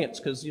of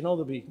annoyance because, you know,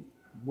 they'll be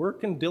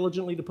working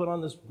diligently to put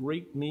on this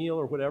great meal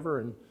or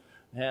whatever,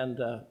 and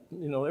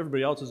you know,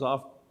 everybody else is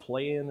off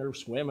playing or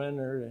swimming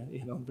or,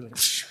 you know,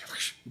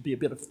 be a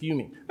bit of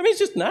fuming. I mean, it's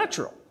just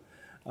natural.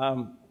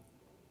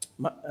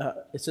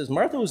 It says,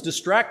 Martha was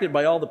distracted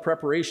by all the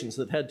preparations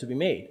that had to be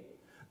made.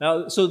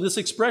 Now, so this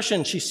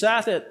expression,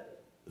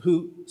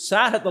 who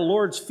sat at the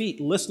Lord's feet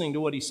listening to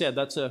what he said,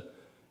 that's a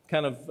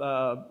kind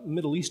of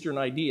Middle Eastern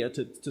idea.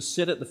 To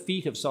sit at the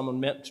feet of someone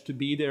meant to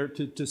be there,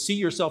 to see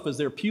yourself as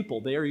their pupil.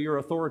 They are your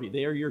authority.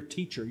 They are your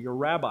teacher, your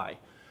rabbi.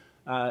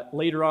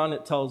 Later on,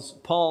 it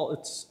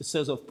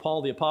says of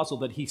Paul the Apostle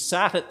that he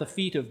sat at the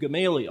feet of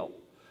Gamaliel.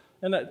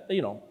 And that,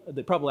 you know,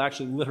 they probably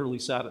actually literally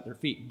sat at their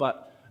feet,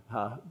 but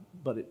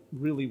it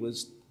really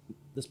was,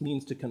 this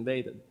means to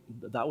convey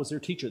that was their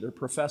teacher, their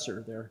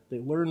professor. They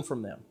learned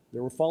from them. They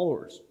were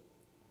followers.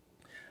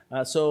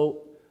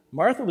 So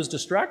Martha was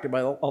distracted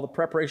by all the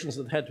preparations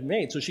that had to be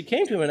made. So she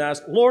came to him and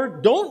asked,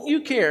 Lord, don't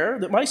you care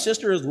that my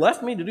sister has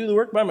left me to do the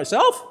work by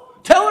myself?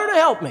 Tell her to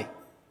help me.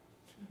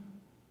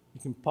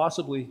 You can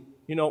possibly,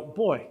 you know,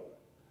 boy,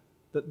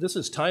 this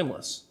is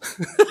timeless.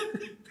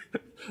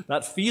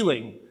 That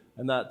feeling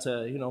and that,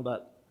 you know,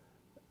 that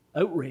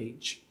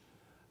outrage.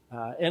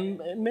 And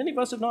many of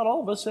us, if not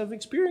all of us, have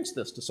experienced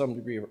this to some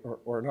degree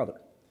or another.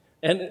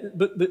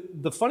 But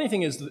the funny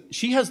thing is that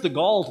she has the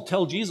gall to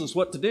tell Jesus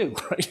what to do,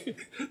 right?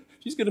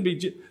 She's going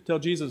to tell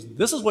Jesus,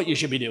 this is what you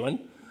should be doing.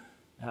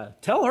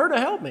 Tell her to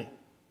help me.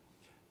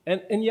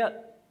 And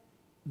yet,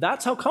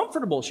 that's how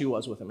comfortable she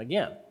was with him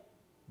again.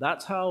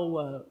 That's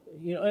how,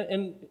 you know,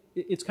 and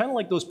it's kind of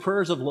like those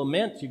prayers of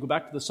lament. You go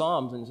back to the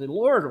Psalms and say,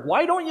 Lord,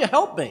 why don't you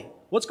help me?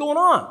 What's going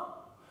on?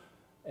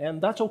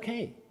 And that's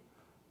okay.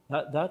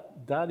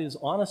 That is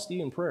honesty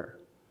in prayer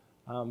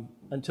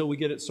until we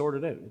get it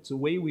sorted out. It's a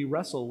way we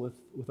wrestle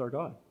with our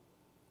God.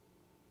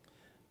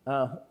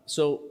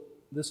 So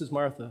this is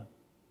Martha.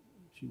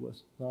 She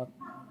was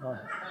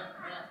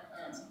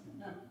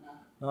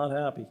not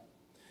happy.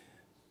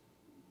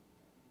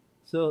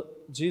 So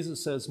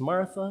Jesus says,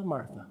 Martha,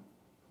 Martha,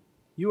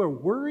 you are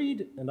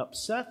worried and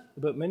upset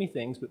about many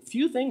things, but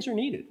few things are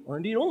needed, or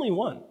indeed only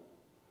one.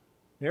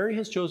 Mary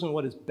has chosen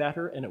what is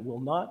better, and it will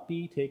not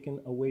be taken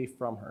away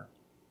from her.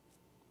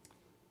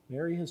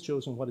 Mary has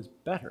chosen what is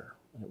better,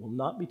 and it will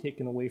not be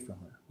taken away from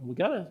her.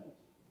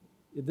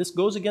 And this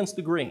goes against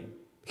the grain,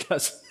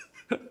 because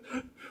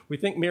we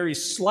think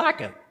Mary's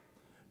slacking,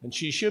 and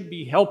she should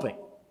be helping.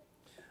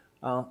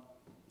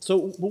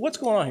 So what's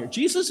going on here?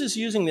 Jesus is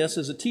using this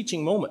as a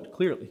teaching moment,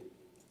 clearly.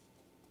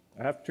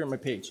 I have to turn my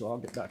page, so I'll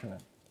get back on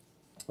that.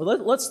 Well,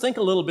 let's think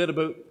a little bit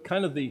about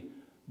kind of the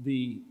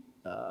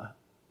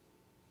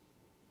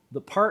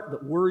part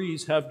that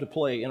worries have to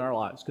play in our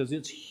lives, because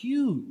it's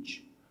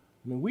huge.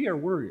 I mean, we are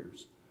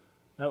worriers.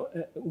 Now,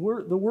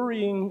 the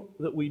worrying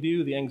that we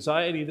do, the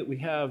anxiety that we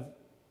have,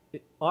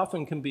 it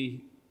often can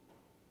be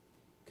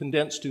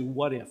condensed to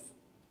what if.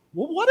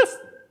 Well, what if?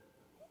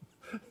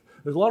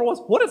 There's a lot of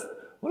what's.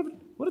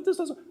 What if this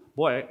doesn't?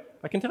 Boy,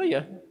 I can tell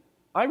you,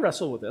 I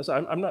wrestle with this.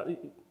 I'm not.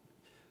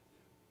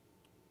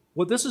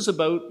 What this is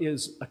about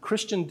is a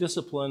Christian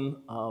discipline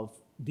of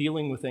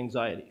dealing with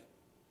anxiety,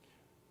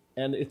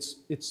 and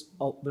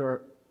there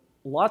are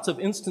lots of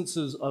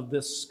instances of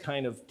this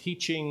kind of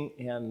teaching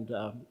and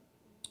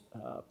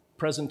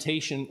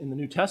presentation in the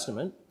New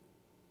Testament,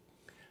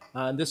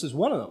 and this is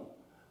one of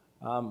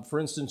them. For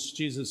instance,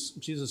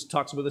 Jesus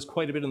talks about this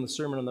quite a bit in the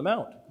Sermon on the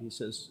Mount. He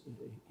says,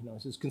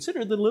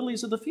 consider the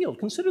lilies of the field,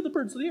 consider the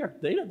birds of the air.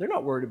 They're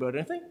not worried about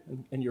anything,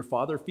 and your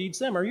Father feeds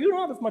them. Are you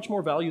not of much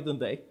more value than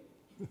they?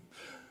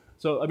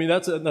 So, I mean,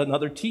 that's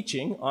another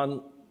teaching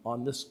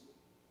on this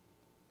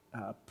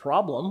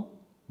problem,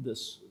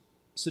 this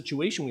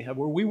situation we have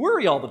where we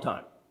worry all the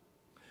time.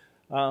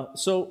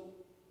 So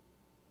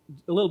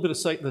a little bit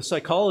of the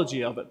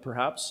psychology of it,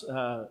 perhaps.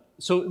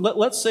 So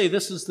let's say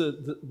this is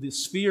the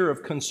sphere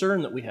of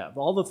concern that we have,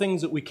 all the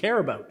things that we care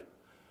about.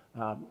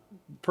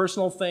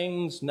 Personal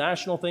things,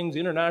 national things,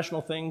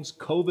 international things,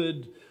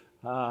 COVID,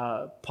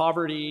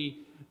 poverty,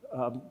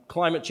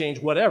 climate change,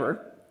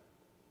 whatever.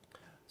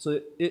 So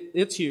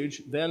it's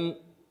huge. Then,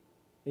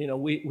 you know,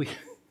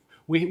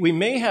 we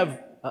may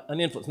have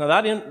an influence.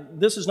 Now,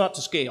 this is not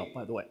to scale,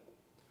 by the way.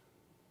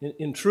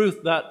 In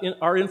truth,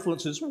 our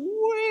influence is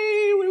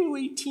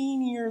way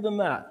teenier than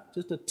that.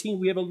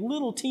 We have a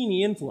little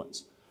teeny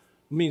influence.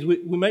 It means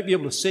we might be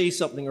able to say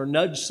something or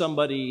nudge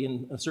somebody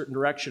in a certain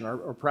direction,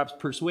 or perhaps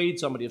persuade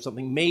somebody of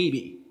something,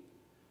 maybe.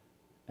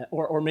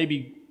 Or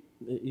maybe,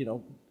 you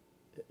know,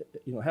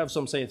 have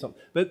some say in something.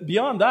 But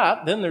beyond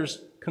that, then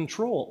there's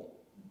control.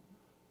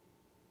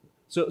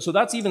 So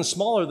that's even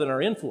smaller than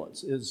our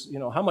influence, is, you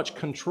know, how much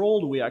control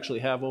do we actually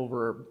have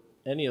over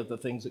any of the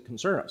things that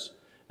concern us.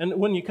 And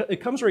when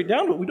it comes right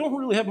down to it, we don't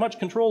really have much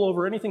control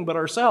over anything but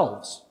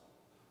ourselves.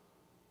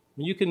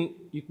 I mean,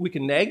 we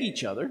can nag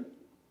each other,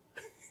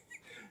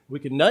 we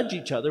can nudge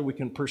each other, we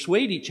can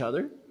persuade each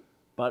other,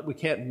 but we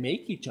can't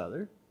make each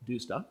other do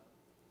stuff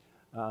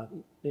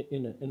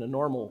in a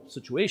normal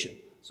situation.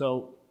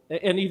 So,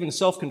 and even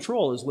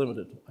self-control is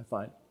limited, I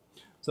find.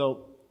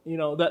 So, you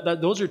know,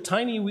 those are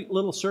tiny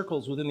little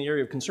circles within the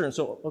area of concern.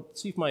 So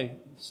let's see if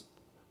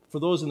for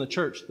those in the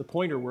church, the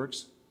pointer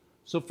works.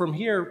 So from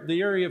here,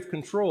 the area of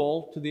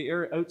control to the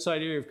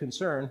outside area of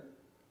concern,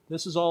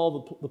 this is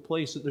all the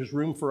place that there's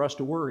room for us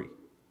to worry.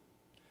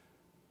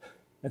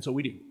 And so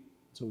we do.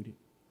 And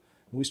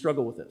we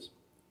struggle with this.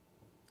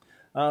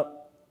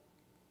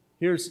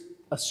 Here's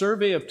a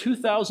survey of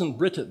 2,000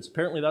 Britons.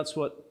 Apparently that's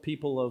what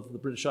people of the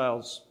British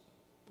Isles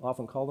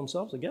often call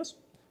themselves, I guess,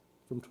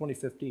 from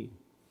 2015.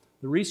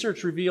 The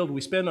research revealed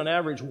we spend on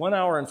average 1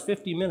 hour and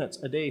 50 minutes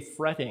a day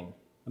fretting,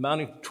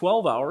 amounting to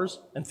 12 hours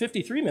and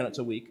 53 minutes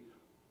a week,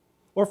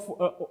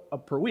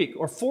 per week,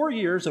 or 4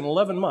 years and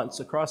 11 months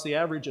across the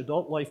average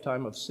adult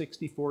lifetime of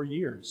 64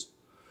 years.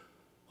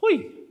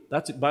 Hui!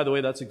 By the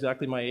way, that's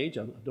exactly my age.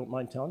 I don't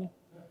mind telling you.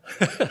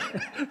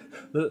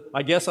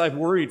 I guess I've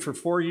worried for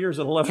 4 years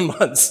and 11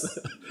 months.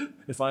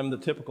 If I'm the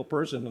typical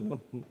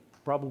person, it's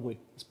probably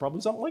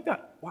something like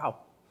that. Wow.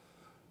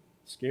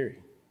 Scary.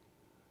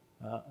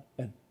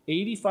 And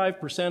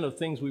 85% of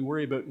things we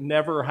worry about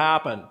never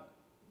happen.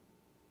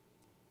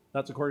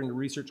 That's according to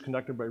research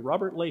conducted by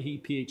Robert Leahy,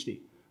 PhD.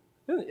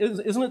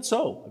 Isn't it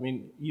so? I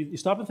mean, you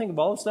stop and think of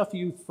all the stuff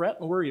you fret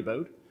and worry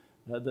about,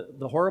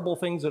 the horrible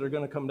things that are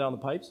going to come down the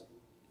pipes.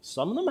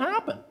 Some of them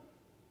happen.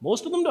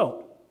 Most of them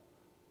don't.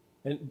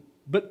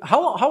 But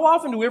how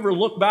often do we ever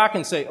look back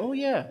and say, oh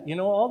yeah, you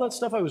know, all that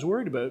stuff I was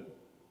worried about,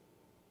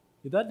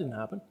 that didn't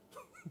happen.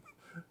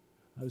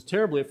 I was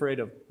terribly afraid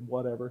of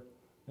whatever.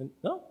 And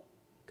no,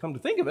 come to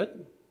think of it,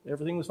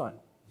 everything was fine.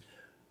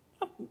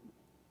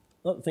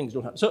 Things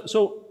don't happen.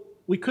 So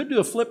we could do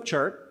a flip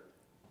chart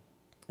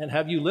and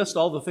have you list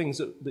all the things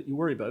that you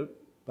worry about,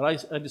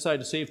 but I decided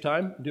to save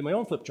time and do my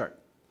own flip chart.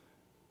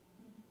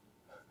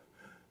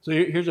 So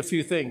here's a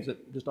few things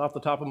that just off the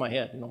top of my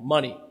head. You know,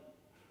 money,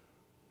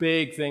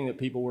 big thing that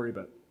people worry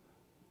about.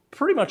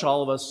 Pretty much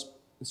all of us,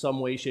 in some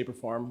way, shape, or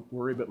form,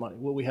 worry about money.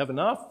 Will we have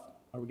enough?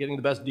 Are we getting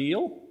the best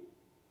deal?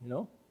 You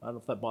know, I don't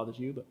know if that bothers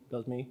you, but it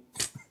does me.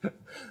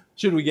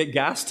 Should we get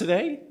gas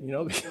today? You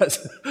know,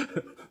 because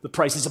the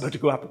price is about to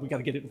go up. We got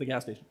to get it to the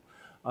gas station.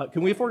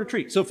 Can we afford a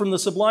treat? So from the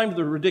sublime to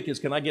the ridiculous,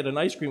 can I get an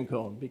ice cream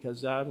cone?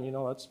 Because, you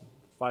know, that's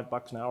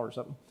 $5 an hour or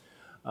something.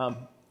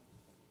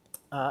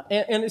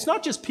 And it's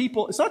not just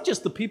people, it's not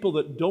just the people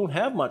that don't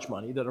have much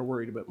money that are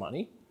worried about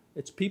money.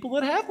 It's people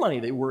that have money,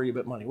 they worry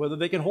about money, whether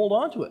they can hold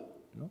on to it,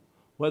 you know?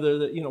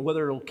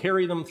 Whether it'll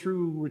carry them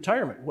through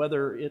retirement,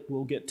 whether it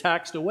will get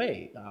taxed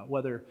away,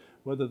 whether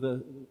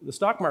the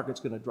stock market's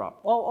going to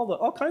drop,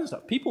 all kinds of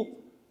stuff.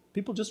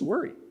 People just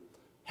worry.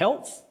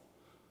 Health,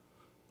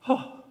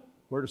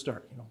 where to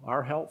start? You know,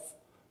 our health,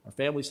 our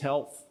family's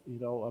health. You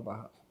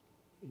know,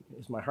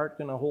 is my heart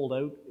going to hold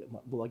out?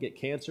 Will I get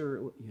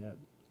cancer? Yeah,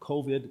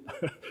 COVID.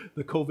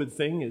 The COVID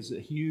thing is a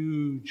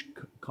huge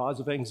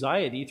cause of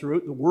anxiety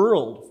throughout the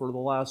world for the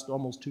last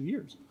almost 2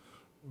 years.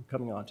 We're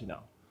coming on to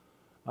now.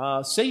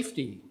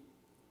 Safety.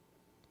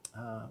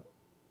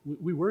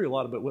 We worry a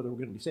lot about whether we're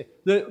going to be safe.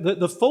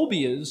 The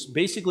phobias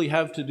basically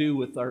have to do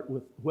with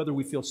whether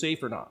we feel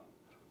safe or not.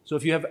 So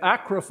if you have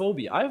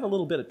acrophobia, I have a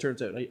little bit, it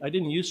turns out. I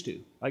didn't used to.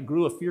 I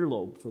grew a fear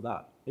lobe for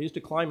that. I used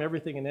to climb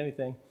everything and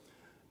anything.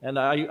 And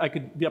I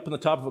could be up on the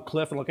top of a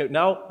cliff and look out.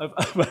 Now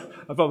I'm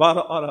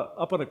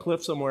up on a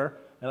cliff somewhere,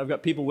 and I've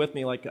got people with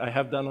me like I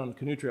have done on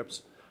canoe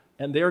trips.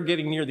 And they're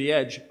getting near the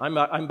edge.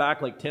 I'm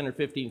back like 10 or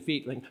 15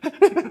 feet. Like,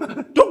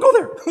 don't go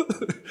there.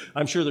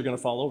 I'm sure they're going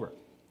to fall over.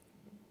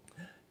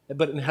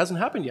 But it hasn't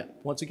happened yet.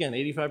 Once again,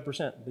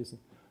 85%.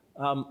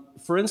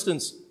 For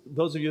instance,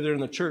 those of you that are in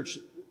the church,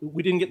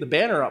 we didn't get the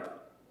banner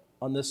up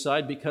on this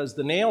side because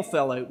the nail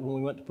fell out when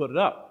we went to put it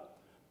up,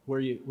 where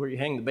you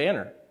hang the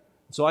banner.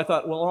 So I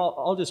thought, well,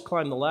 I'll just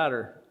climb the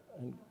ladder.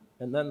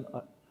 And then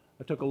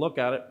I took a look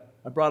at it.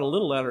 I brought a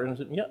little ladder and I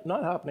said, yeah,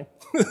 not happening.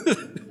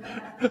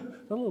 A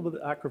little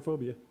bit of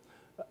acrophobia.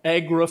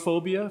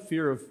 Agoraphobia,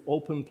 fear of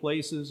open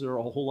places or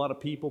a whole lot of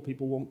people.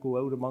 People won't go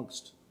out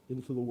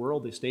into the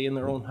world. They stay in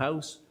their own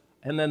house.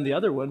 And then the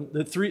other one,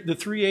 the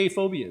three A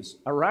phobias.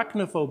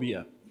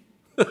 Arachnophobia.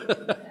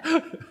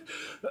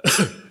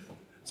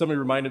 Somebody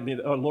reminded me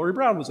that Lori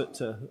Brown was at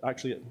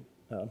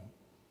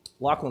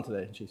Lachlan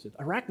today, and she said,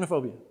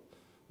 arachnophobia.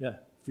 Yeah,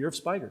 fear of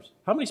spiders.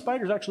 How many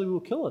spiders actually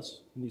will kill us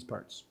in these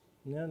parts?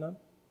 Yeah, none.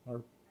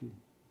 No.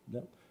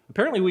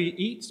 Apparently we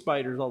eat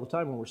spiders all the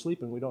time when we're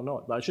sleeping. We don't know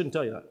it, but I shouldn't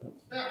tell you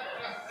that.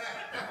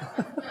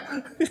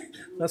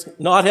 That's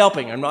not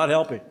helping. I'm not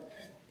helping.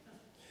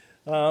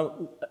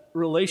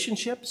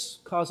 Relationships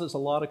cause us a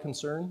lot of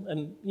concern,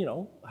 and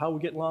how we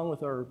get along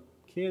with our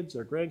kids,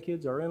 our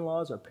grandkids, our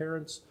in-laws, our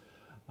parents,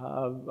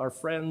 our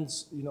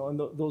friends, and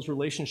those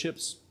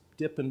relationships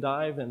dip and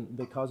dive, and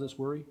they cause us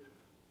worry.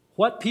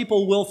 What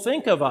people will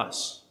think of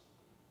us.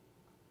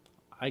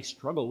 I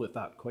struggle with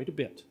that quite a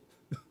bit.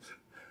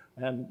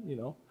 And,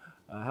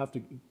 I have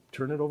to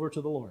turn it over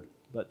to the Lord.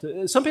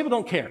 But some people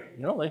don't care.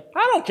 I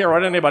don't care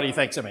what anybody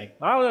thinks of me.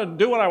 I'll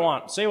do what I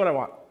want, say what I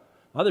want.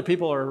 Other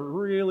people are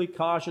really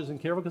cautious and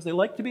careful because they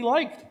like to be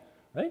liked,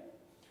 right?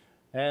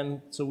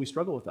 And so we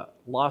struggle with that.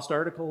 Lost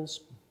articles,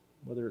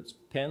 whether it's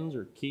pens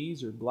or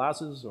keys or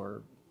glasses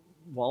or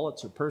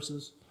wallets or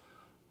purses,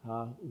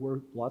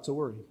 lots of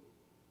worry.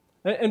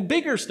 And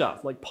bigger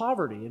stuff like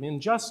poverty and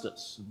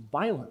injustice, and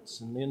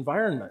violence and the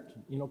environment,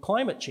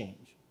 climate change,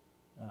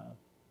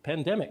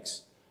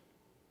 pandemics.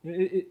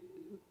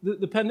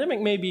 The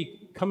pandemic may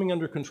be coming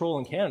under control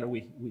in Canada,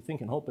 we think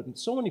and hope, but in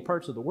so many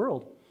parts of the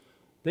world,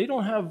 they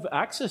don't have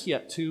access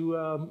yet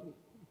to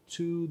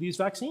these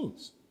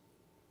vaccines.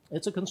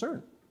 It's a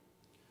concern.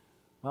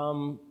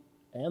 And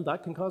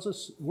that can cause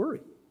us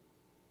worry.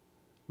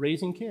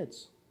 Raising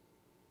kids,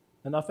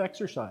 enough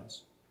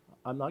exercise.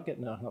 I'm not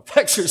getting enough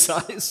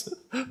exercise.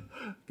 I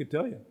can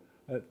tell you.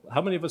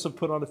 How many of us have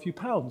put on a few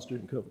pounds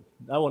during COVID?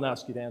 I won't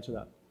ask you to answer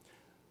that.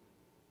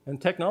 And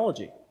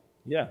technology,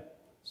 yeah.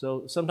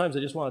 So sometimes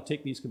I just want to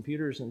take these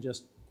computers and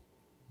just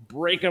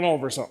break them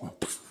over something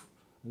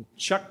and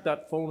chuck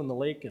that phone in the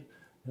lake, and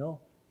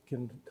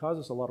can cause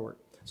us a lot of work.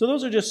 So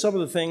those are just some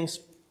of the things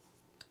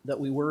that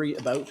we worry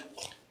about.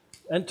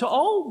 And to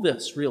all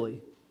this,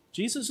 really,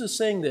 Jesus is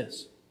saying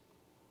this.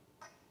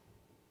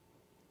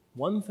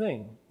 One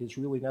thing is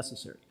really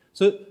necessary.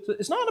 So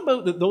it's not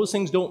about that those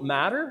things don't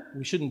matter.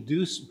 We shouldn't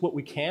do what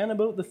we can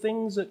about the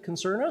things that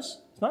concern us.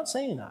 It's not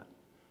saying that.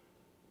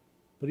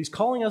 But he's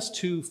calling us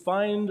to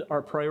find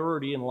our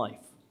priority in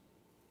life.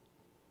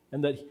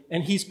 And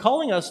he's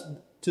calling us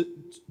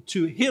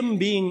to him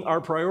being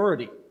our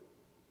priority.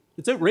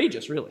 It's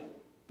outrageous, really.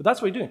 But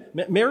that's what he's doing.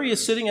 Mary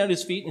is sitting at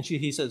his feet, and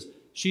he says,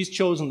 she's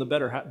chosen the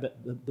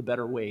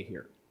better way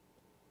here.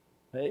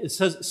 It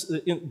says,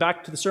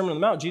 back to the Sermon on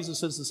the Mount, Jesus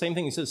says the same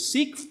thing. He says,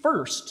 seek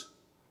first,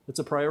 it's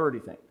a priority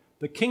thing,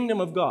 the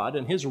kingdom of God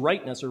and his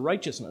rightness or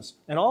righteousness,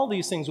 and all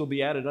these things will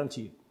be added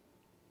unto you.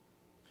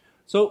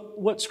 So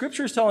what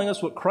Scripture is telling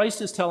us, what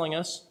Christ is telling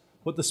us,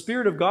 what the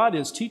Spirit of God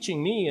is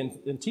teaching me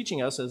and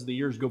teaching us as the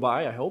years go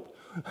by, I hope,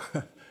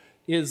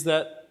 is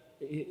that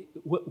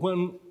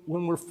when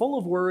we're full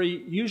of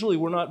worry, usually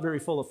we're not very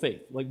full of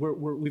faith. Like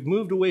we've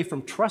moved away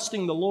from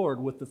trusting the Lord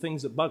with the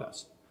things that bug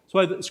us.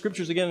 So the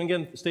Scriptures again and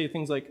again state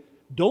things like,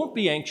 don't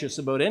be anxious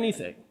about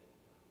anything,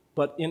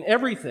 but in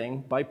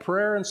everything, by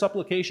prayer and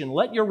supplication,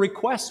 let your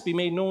requests be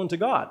made known to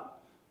God.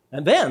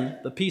 And then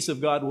the peace of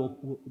God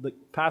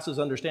that passes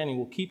understanding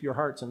will keep your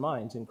hearts and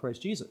minds in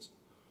Christ Jesus.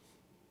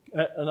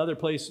 Another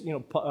place,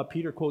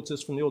 Peter quotes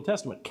this from the Old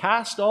Testament.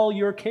 Cast all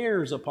your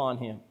cares upon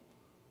him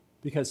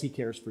because he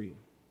cares for you.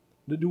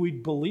 Do we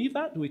believe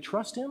that? Do we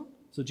trust him?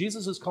 So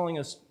Jesus is calling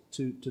us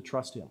to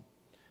trust him.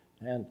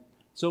 And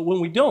so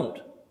when we don't,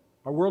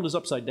 our world is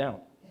upside down.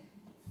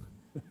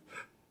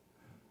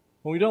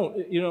 When we don't,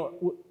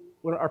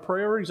 when our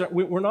priorities are,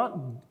 we're not,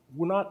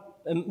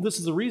 and this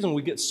is the reason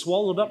we get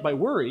swallowed up by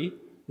worry,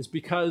 is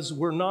because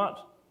we're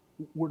not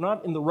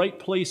in the right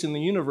place in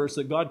the universe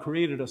that God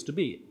created us to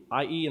be,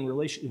 i.e.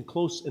 in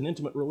close and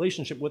intimate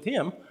relationship with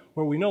him,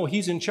 where we know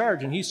he's in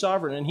charge and he's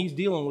sovereign and he's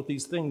dealing with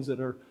these things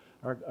that are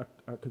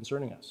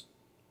concerning us.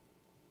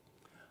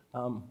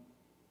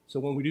 So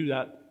when we do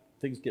that,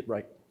 things get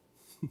right.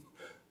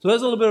 So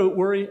there's a little bit of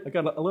worry. I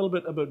got a little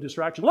bit about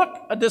distraction. Look,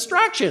 a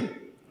distraction!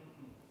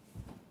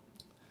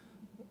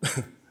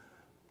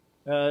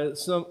 Where'd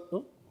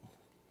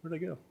I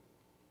go?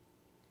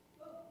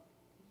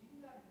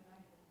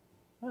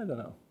 I don't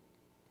know.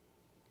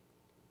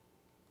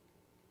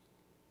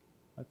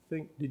 I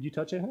think, did you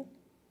touch anything?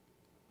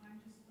 I'm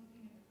just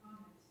looking at the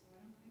comments, so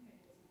I don't think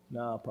I did.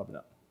 No, probably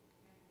not.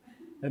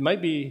 It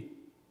might be,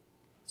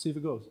 see if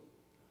it goes.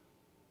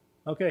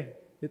 Okay,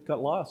 it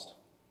got lost.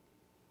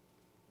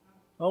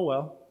 Oh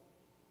well.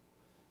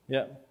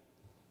 Yeah.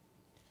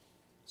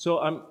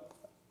 So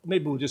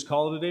maybe we'll just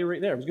call it a day right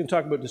there. I was going to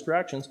talk about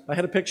distractions. I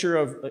had a picture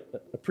of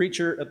a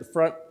preacher at the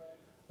front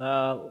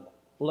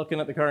looking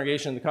at the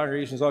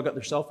congregation's all got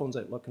their cell phones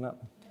out looking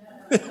up.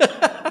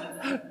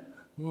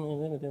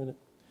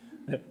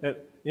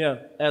 Yeah,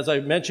 as I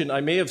mentioned, I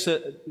may have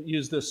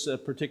used this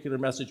particular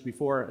message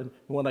before, and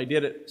when I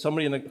did it,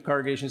 somebody in the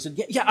congregation said,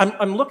 yeah,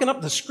 I'm looking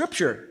up the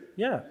scripture.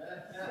 Yeah.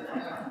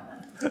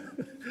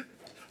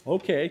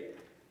 Okay.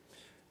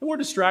 And we're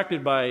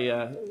distracted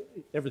by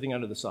everything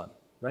under the sun,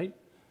 right?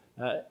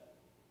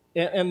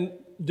 And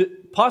the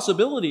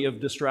possibility of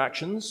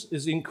distractions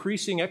is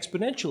increasing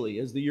exponentially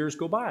as the years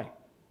go by.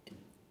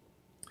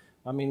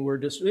 I mean,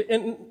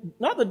 and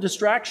not that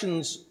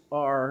distractions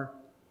are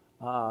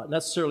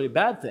necessarily a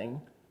bad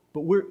thing,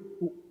 but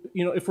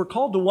if we're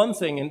called to one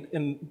thing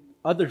and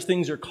other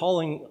things are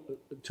calling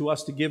to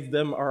us to give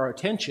them our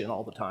attention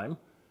all the time,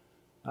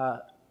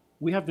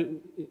 we have to.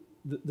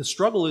 The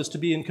struggle is to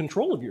be in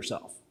control of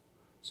yourself.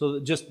 So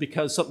that just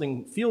because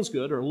something feels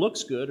good or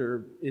looks good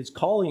or is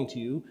calling to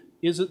you,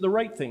 is it the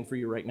right thing for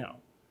you right now?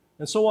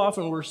 And so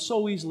often we're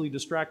so easily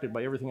distracted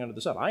by everything under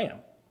the sun. I am.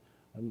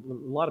 And a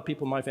lot of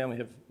people in my family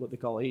have what they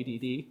call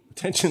ADD,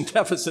 attention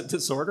deficit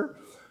disorder.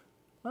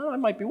 Well, I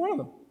might be one of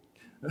them.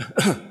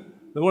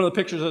 One of the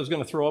pictures I was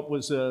going to throw up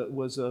was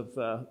of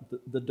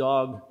the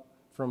dog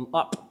from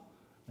Up.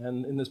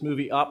 And in this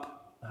movie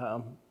Up,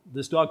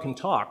 this dog can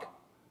talk,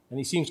 and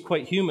he seems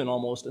quite human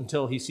almost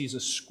until he sees a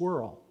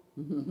squirrel.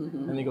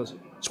 And he goes,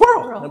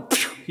 squirrel! And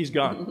he's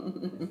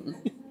gone.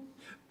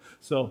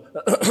 So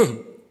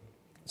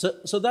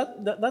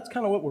that's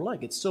kind of what we're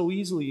like. It's so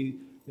easily,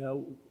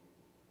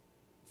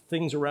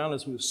 things around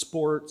us with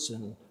sports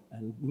and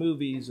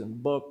movies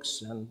and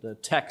books and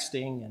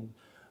texting and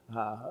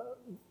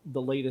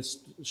the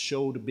latest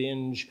show to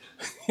binge,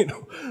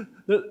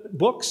 the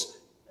books.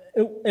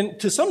 And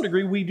to some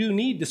degree, we do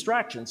need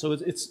distraction. So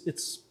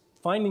it's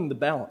finding the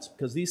balance,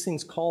 because these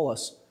things call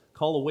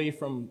away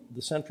from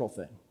the central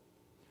thing.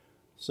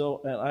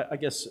 So I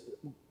guess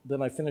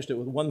then I finished it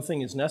with one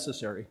thing is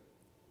necessary,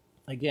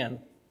 again,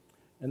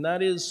 and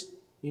that is,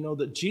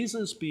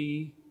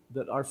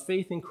 that our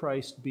faith in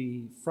Christ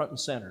be front and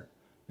center,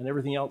 and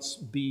everything else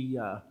be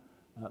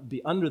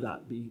under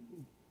that, be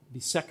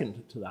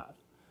second to that.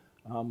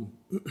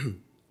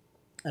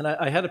 And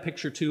I had a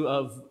picture too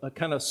of a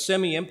kind of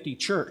semi-empty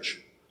church,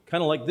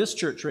 kind of like this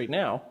church right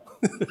now,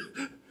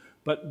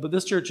 but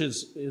this church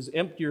is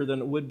emptier than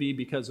it would be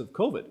because of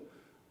COVID.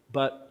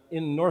 But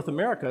in North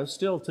America,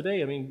 still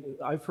today, I mean,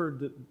 I've heard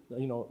that,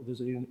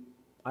 there's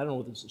I don't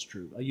know if this is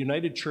true, a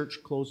United Church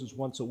closes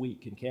once a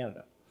week in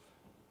Canada.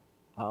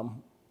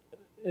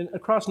 And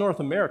across North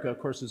America, of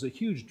course, there's a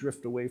huge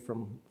drift away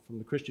from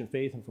the Christian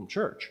faith and from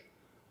church.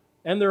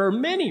 And there are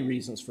many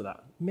reasons for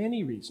that,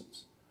 many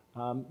reasons.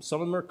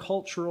 Some of them are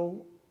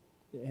cultural,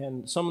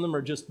 and some of them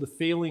are just the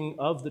failing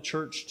of the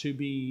church to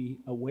be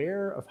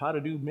aware of how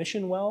to do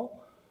mission well.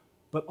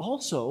 But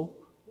also,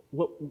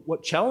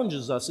 what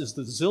challenges us is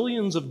the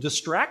zillions of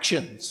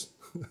distractions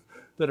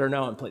that are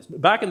now in place.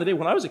 Back in the day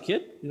when I was a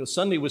kid,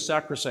 Sunday was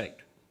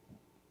sacrosanct.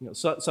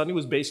 Sunday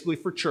was basically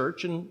for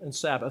church and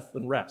Sabbath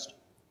and rest.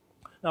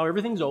 Now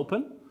everything's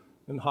open,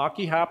 and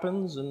hockey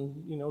happens,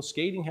 and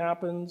skating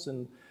happens,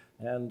 and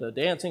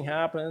dancing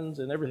happens,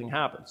 and everything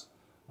happens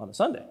on a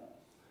Sunday.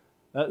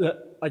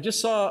 I just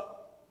saw.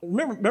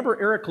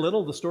 Remember Eric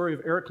Liddell, the story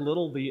of Eric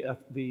Liddell,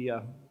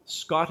 the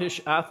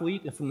Scottish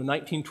athlete from the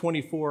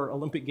 1924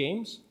 Olympic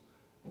Games?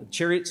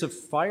 Chariots of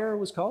Fire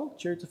was called?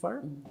 Chariots of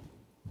Fire?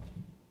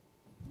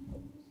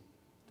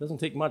 Doesn't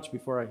take much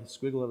before I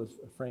squiggle out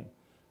a frame.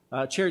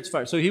 Chariots of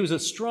Fire. So he was a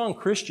strong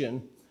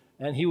Christian,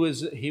 and he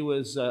was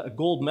a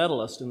gold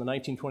medalist in the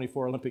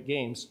 1924 Olympic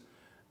Games.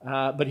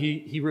 But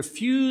he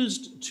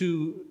refused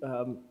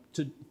to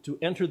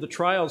enter the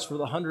trials for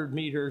the 100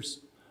 meters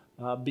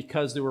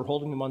because they were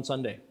holding them on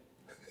Sunday.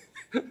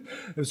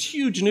 It was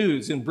huge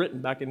news in Britain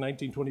back in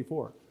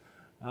 1924,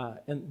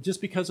 and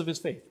just because of his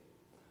faith.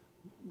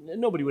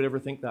 Nobody would ever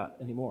think that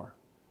anymore.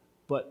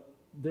 But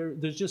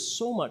there's just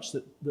so much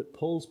that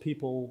pulls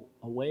people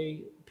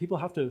away. People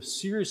have to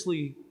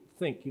seriously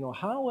think,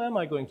 how am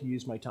I going to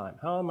use my time?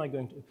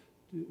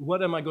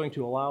 What am I going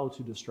to allow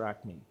to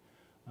distract me?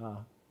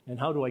 And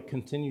how do I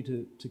continue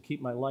to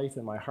keep my life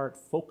and my heart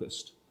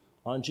focused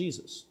on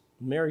Jesus?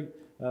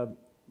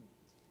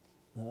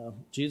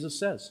 Jesus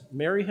says,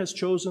 Mary has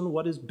chosen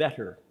what is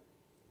better,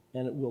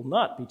 and it will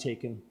not be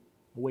taken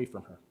away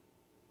from her.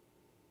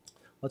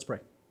 Let's pray.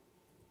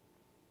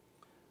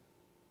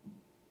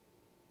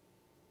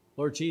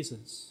 Lord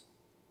Jesus,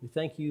 we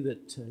thank you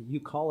that you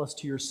call us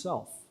to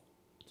yourself,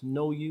 to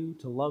know you,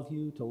 to love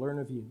you, to learn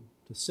of you,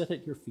 to sit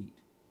at your feet.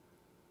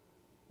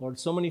 Lord,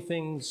 so many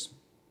things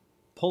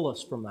pull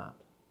us from that.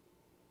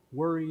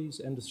 Worries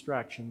and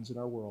distractions in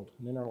our world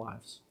and in our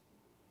lives.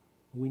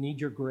 We need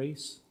your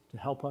grace to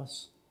help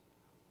us.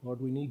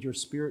 Lord, we need your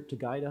Spirit to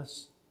guide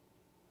us.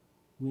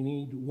 We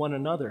need one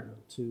another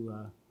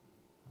to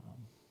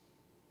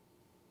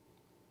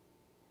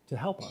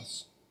help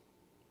us.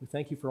 We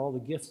thank you for all the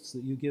gifts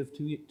that you give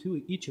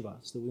to each of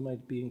us, that we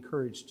might be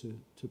encouraged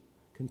to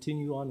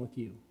continue on with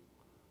you.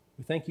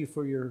 We thank you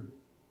for your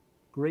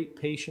great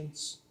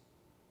patience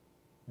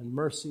and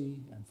mercy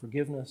and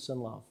forgiveness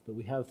and love that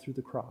we have through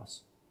the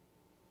cross.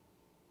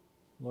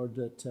 Lord,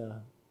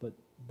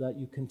 that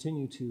you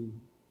continue to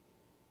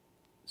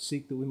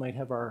seek that we might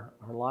have our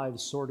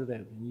lives sorted out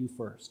in you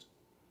first,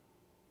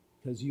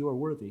 because you are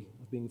worthy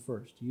of being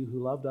first. You who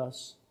loved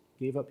us,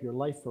 gave up your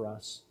life for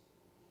us,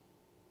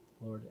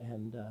 Lord,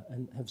 and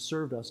have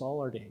served us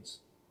all our days.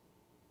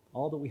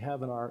 All that we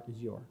have is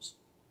yours.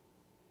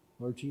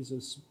 Lord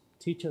Jesus,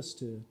 teach us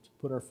to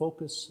put our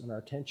focus and our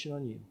attention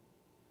on you.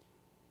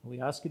 And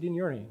we ask it in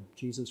your name,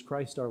 Jesus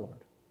Christ our Lord.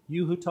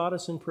 You who taught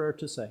us in prayer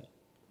to say,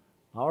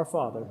 Our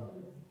Father,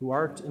 who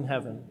art in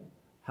heaven,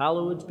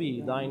 hallowed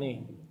be thy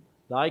name.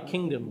 Thy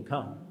kingdom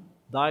come,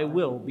 thy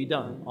will be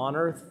done, on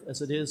earth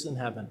as it is in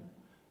heaven.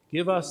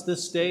 Give us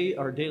this day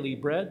our daily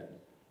bread,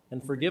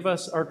 and forgive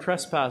us our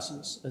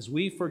trespasses, as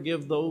we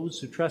forgive those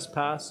who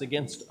trespass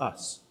against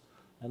us.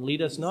 And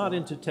lead us not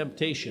into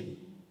temptation,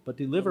 but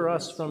deliver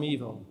us from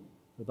evil.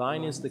 For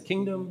thine is the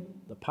kingdom,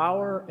 the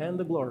power, and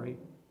the glory,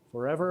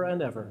 forever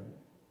and ever.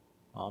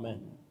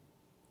 Amen.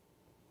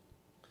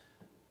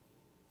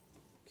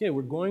 Okay,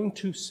 we're going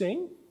to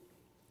sing.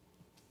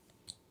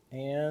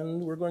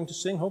 And we're going to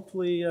sing,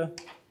 hopefully,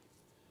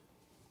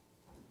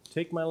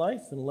 Take My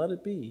Life and Let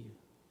It Be,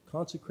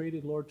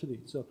 consecrated, Lord, to thee.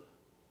 So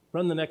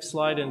run the next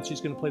slide, and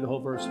she's going to play the whole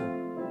verse.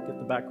 We'll get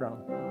the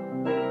background.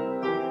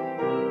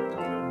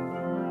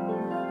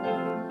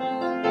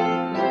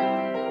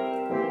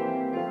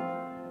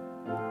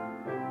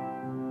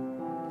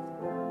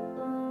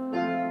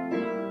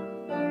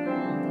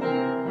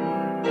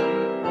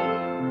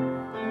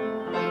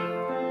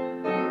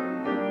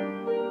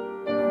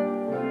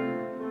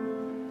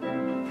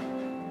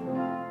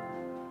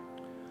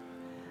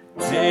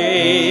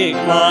 Take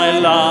my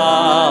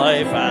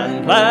life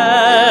and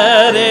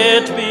let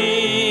it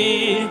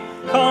be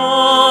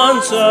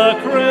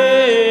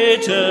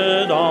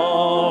consecrated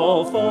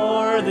all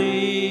for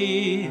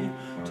thee.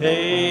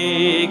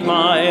 Take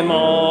my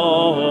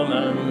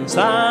moments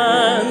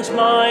and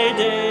my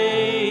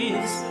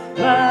days,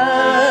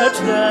 let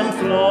them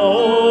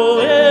flow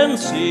in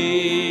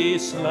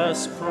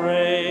ceaseless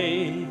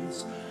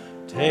praise.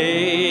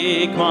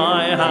 Take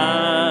my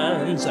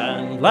hands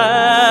and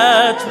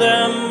let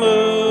them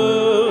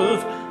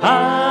move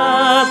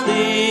at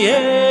the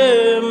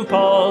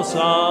impulse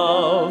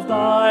of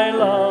thy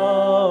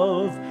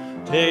love.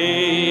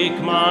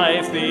 Take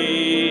my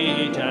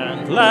feet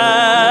and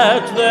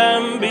let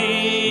them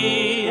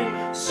be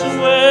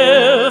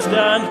swift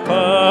and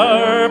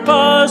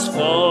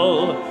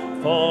purposeful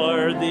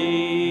for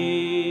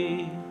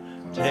thee.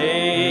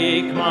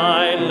 Take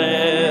my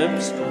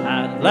lips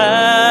and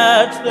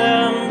let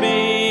them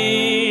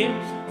be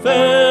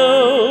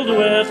filled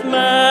with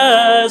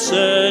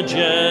messages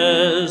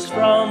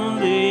from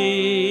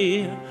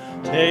thee.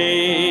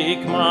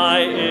 Take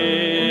my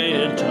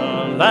intellect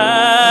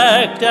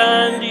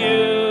and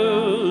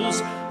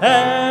use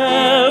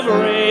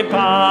every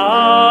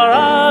power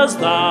as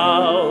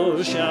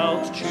thou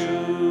shalt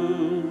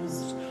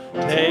choose.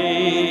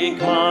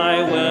 Take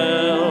my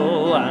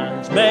will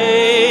and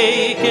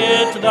make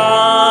it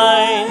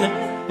thine.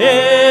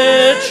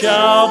 It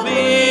shall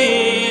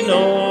be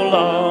no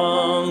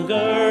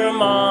longer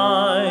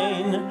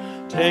mine.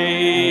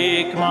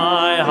 Take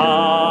my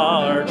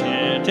heart,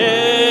 it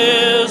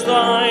is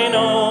thine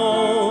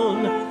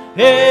own.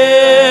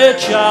 It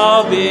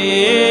shall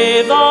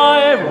be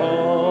thy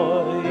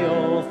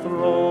royal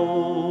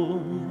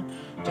throne.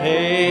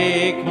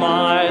 Take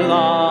my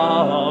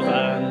love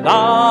and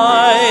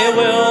I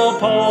will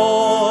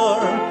pour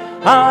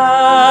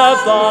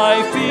at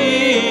thy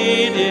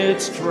feet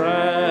its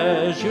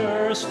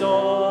treasure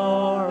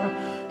store.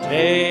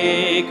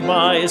 Take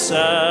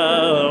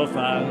myself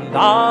and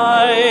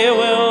I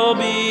will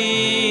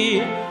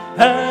be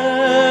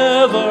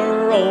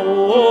ever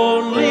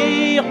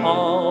only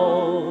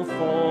all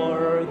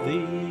for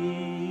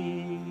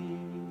thee.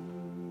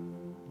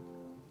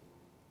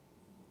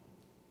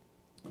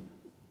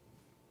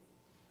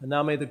 And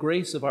now may the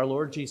grace of our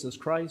Lord Jesus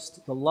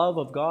Christ, the love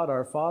of God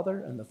our Father,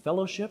 and the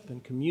fellowship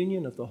and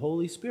communion of the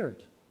Holy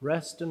Spirit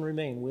rest and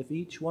remain with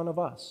each one of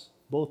us,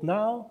 both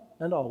now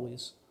and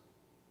always.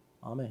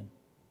 Amen.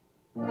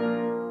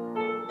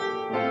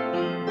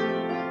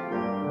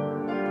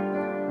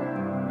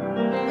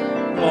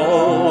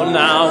 Go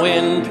now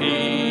in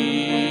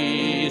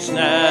peace,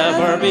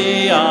 never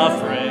be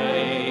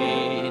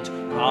afraid.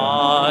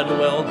 God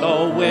will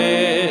go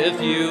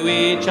with you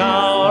each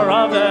hour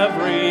of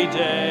every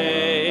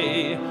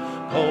day.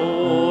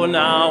 Go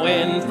now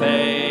in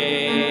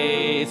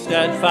faith,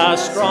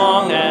 steadfast,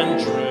 strong,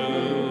 and true.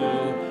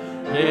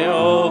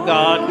 Oh,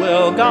 God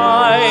will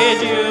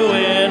guide you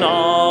in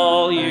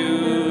all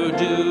you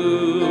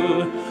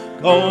do.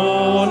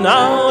 Go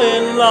now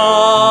in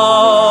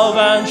love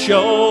and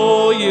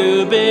show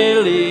you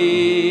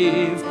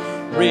believe.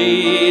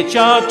 Reach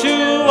out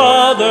to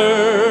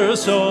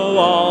others so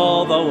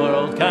all the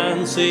world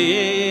can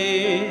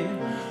see.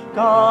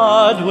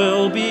 God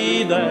will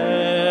be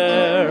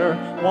there,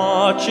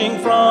 watching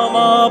from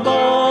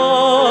above.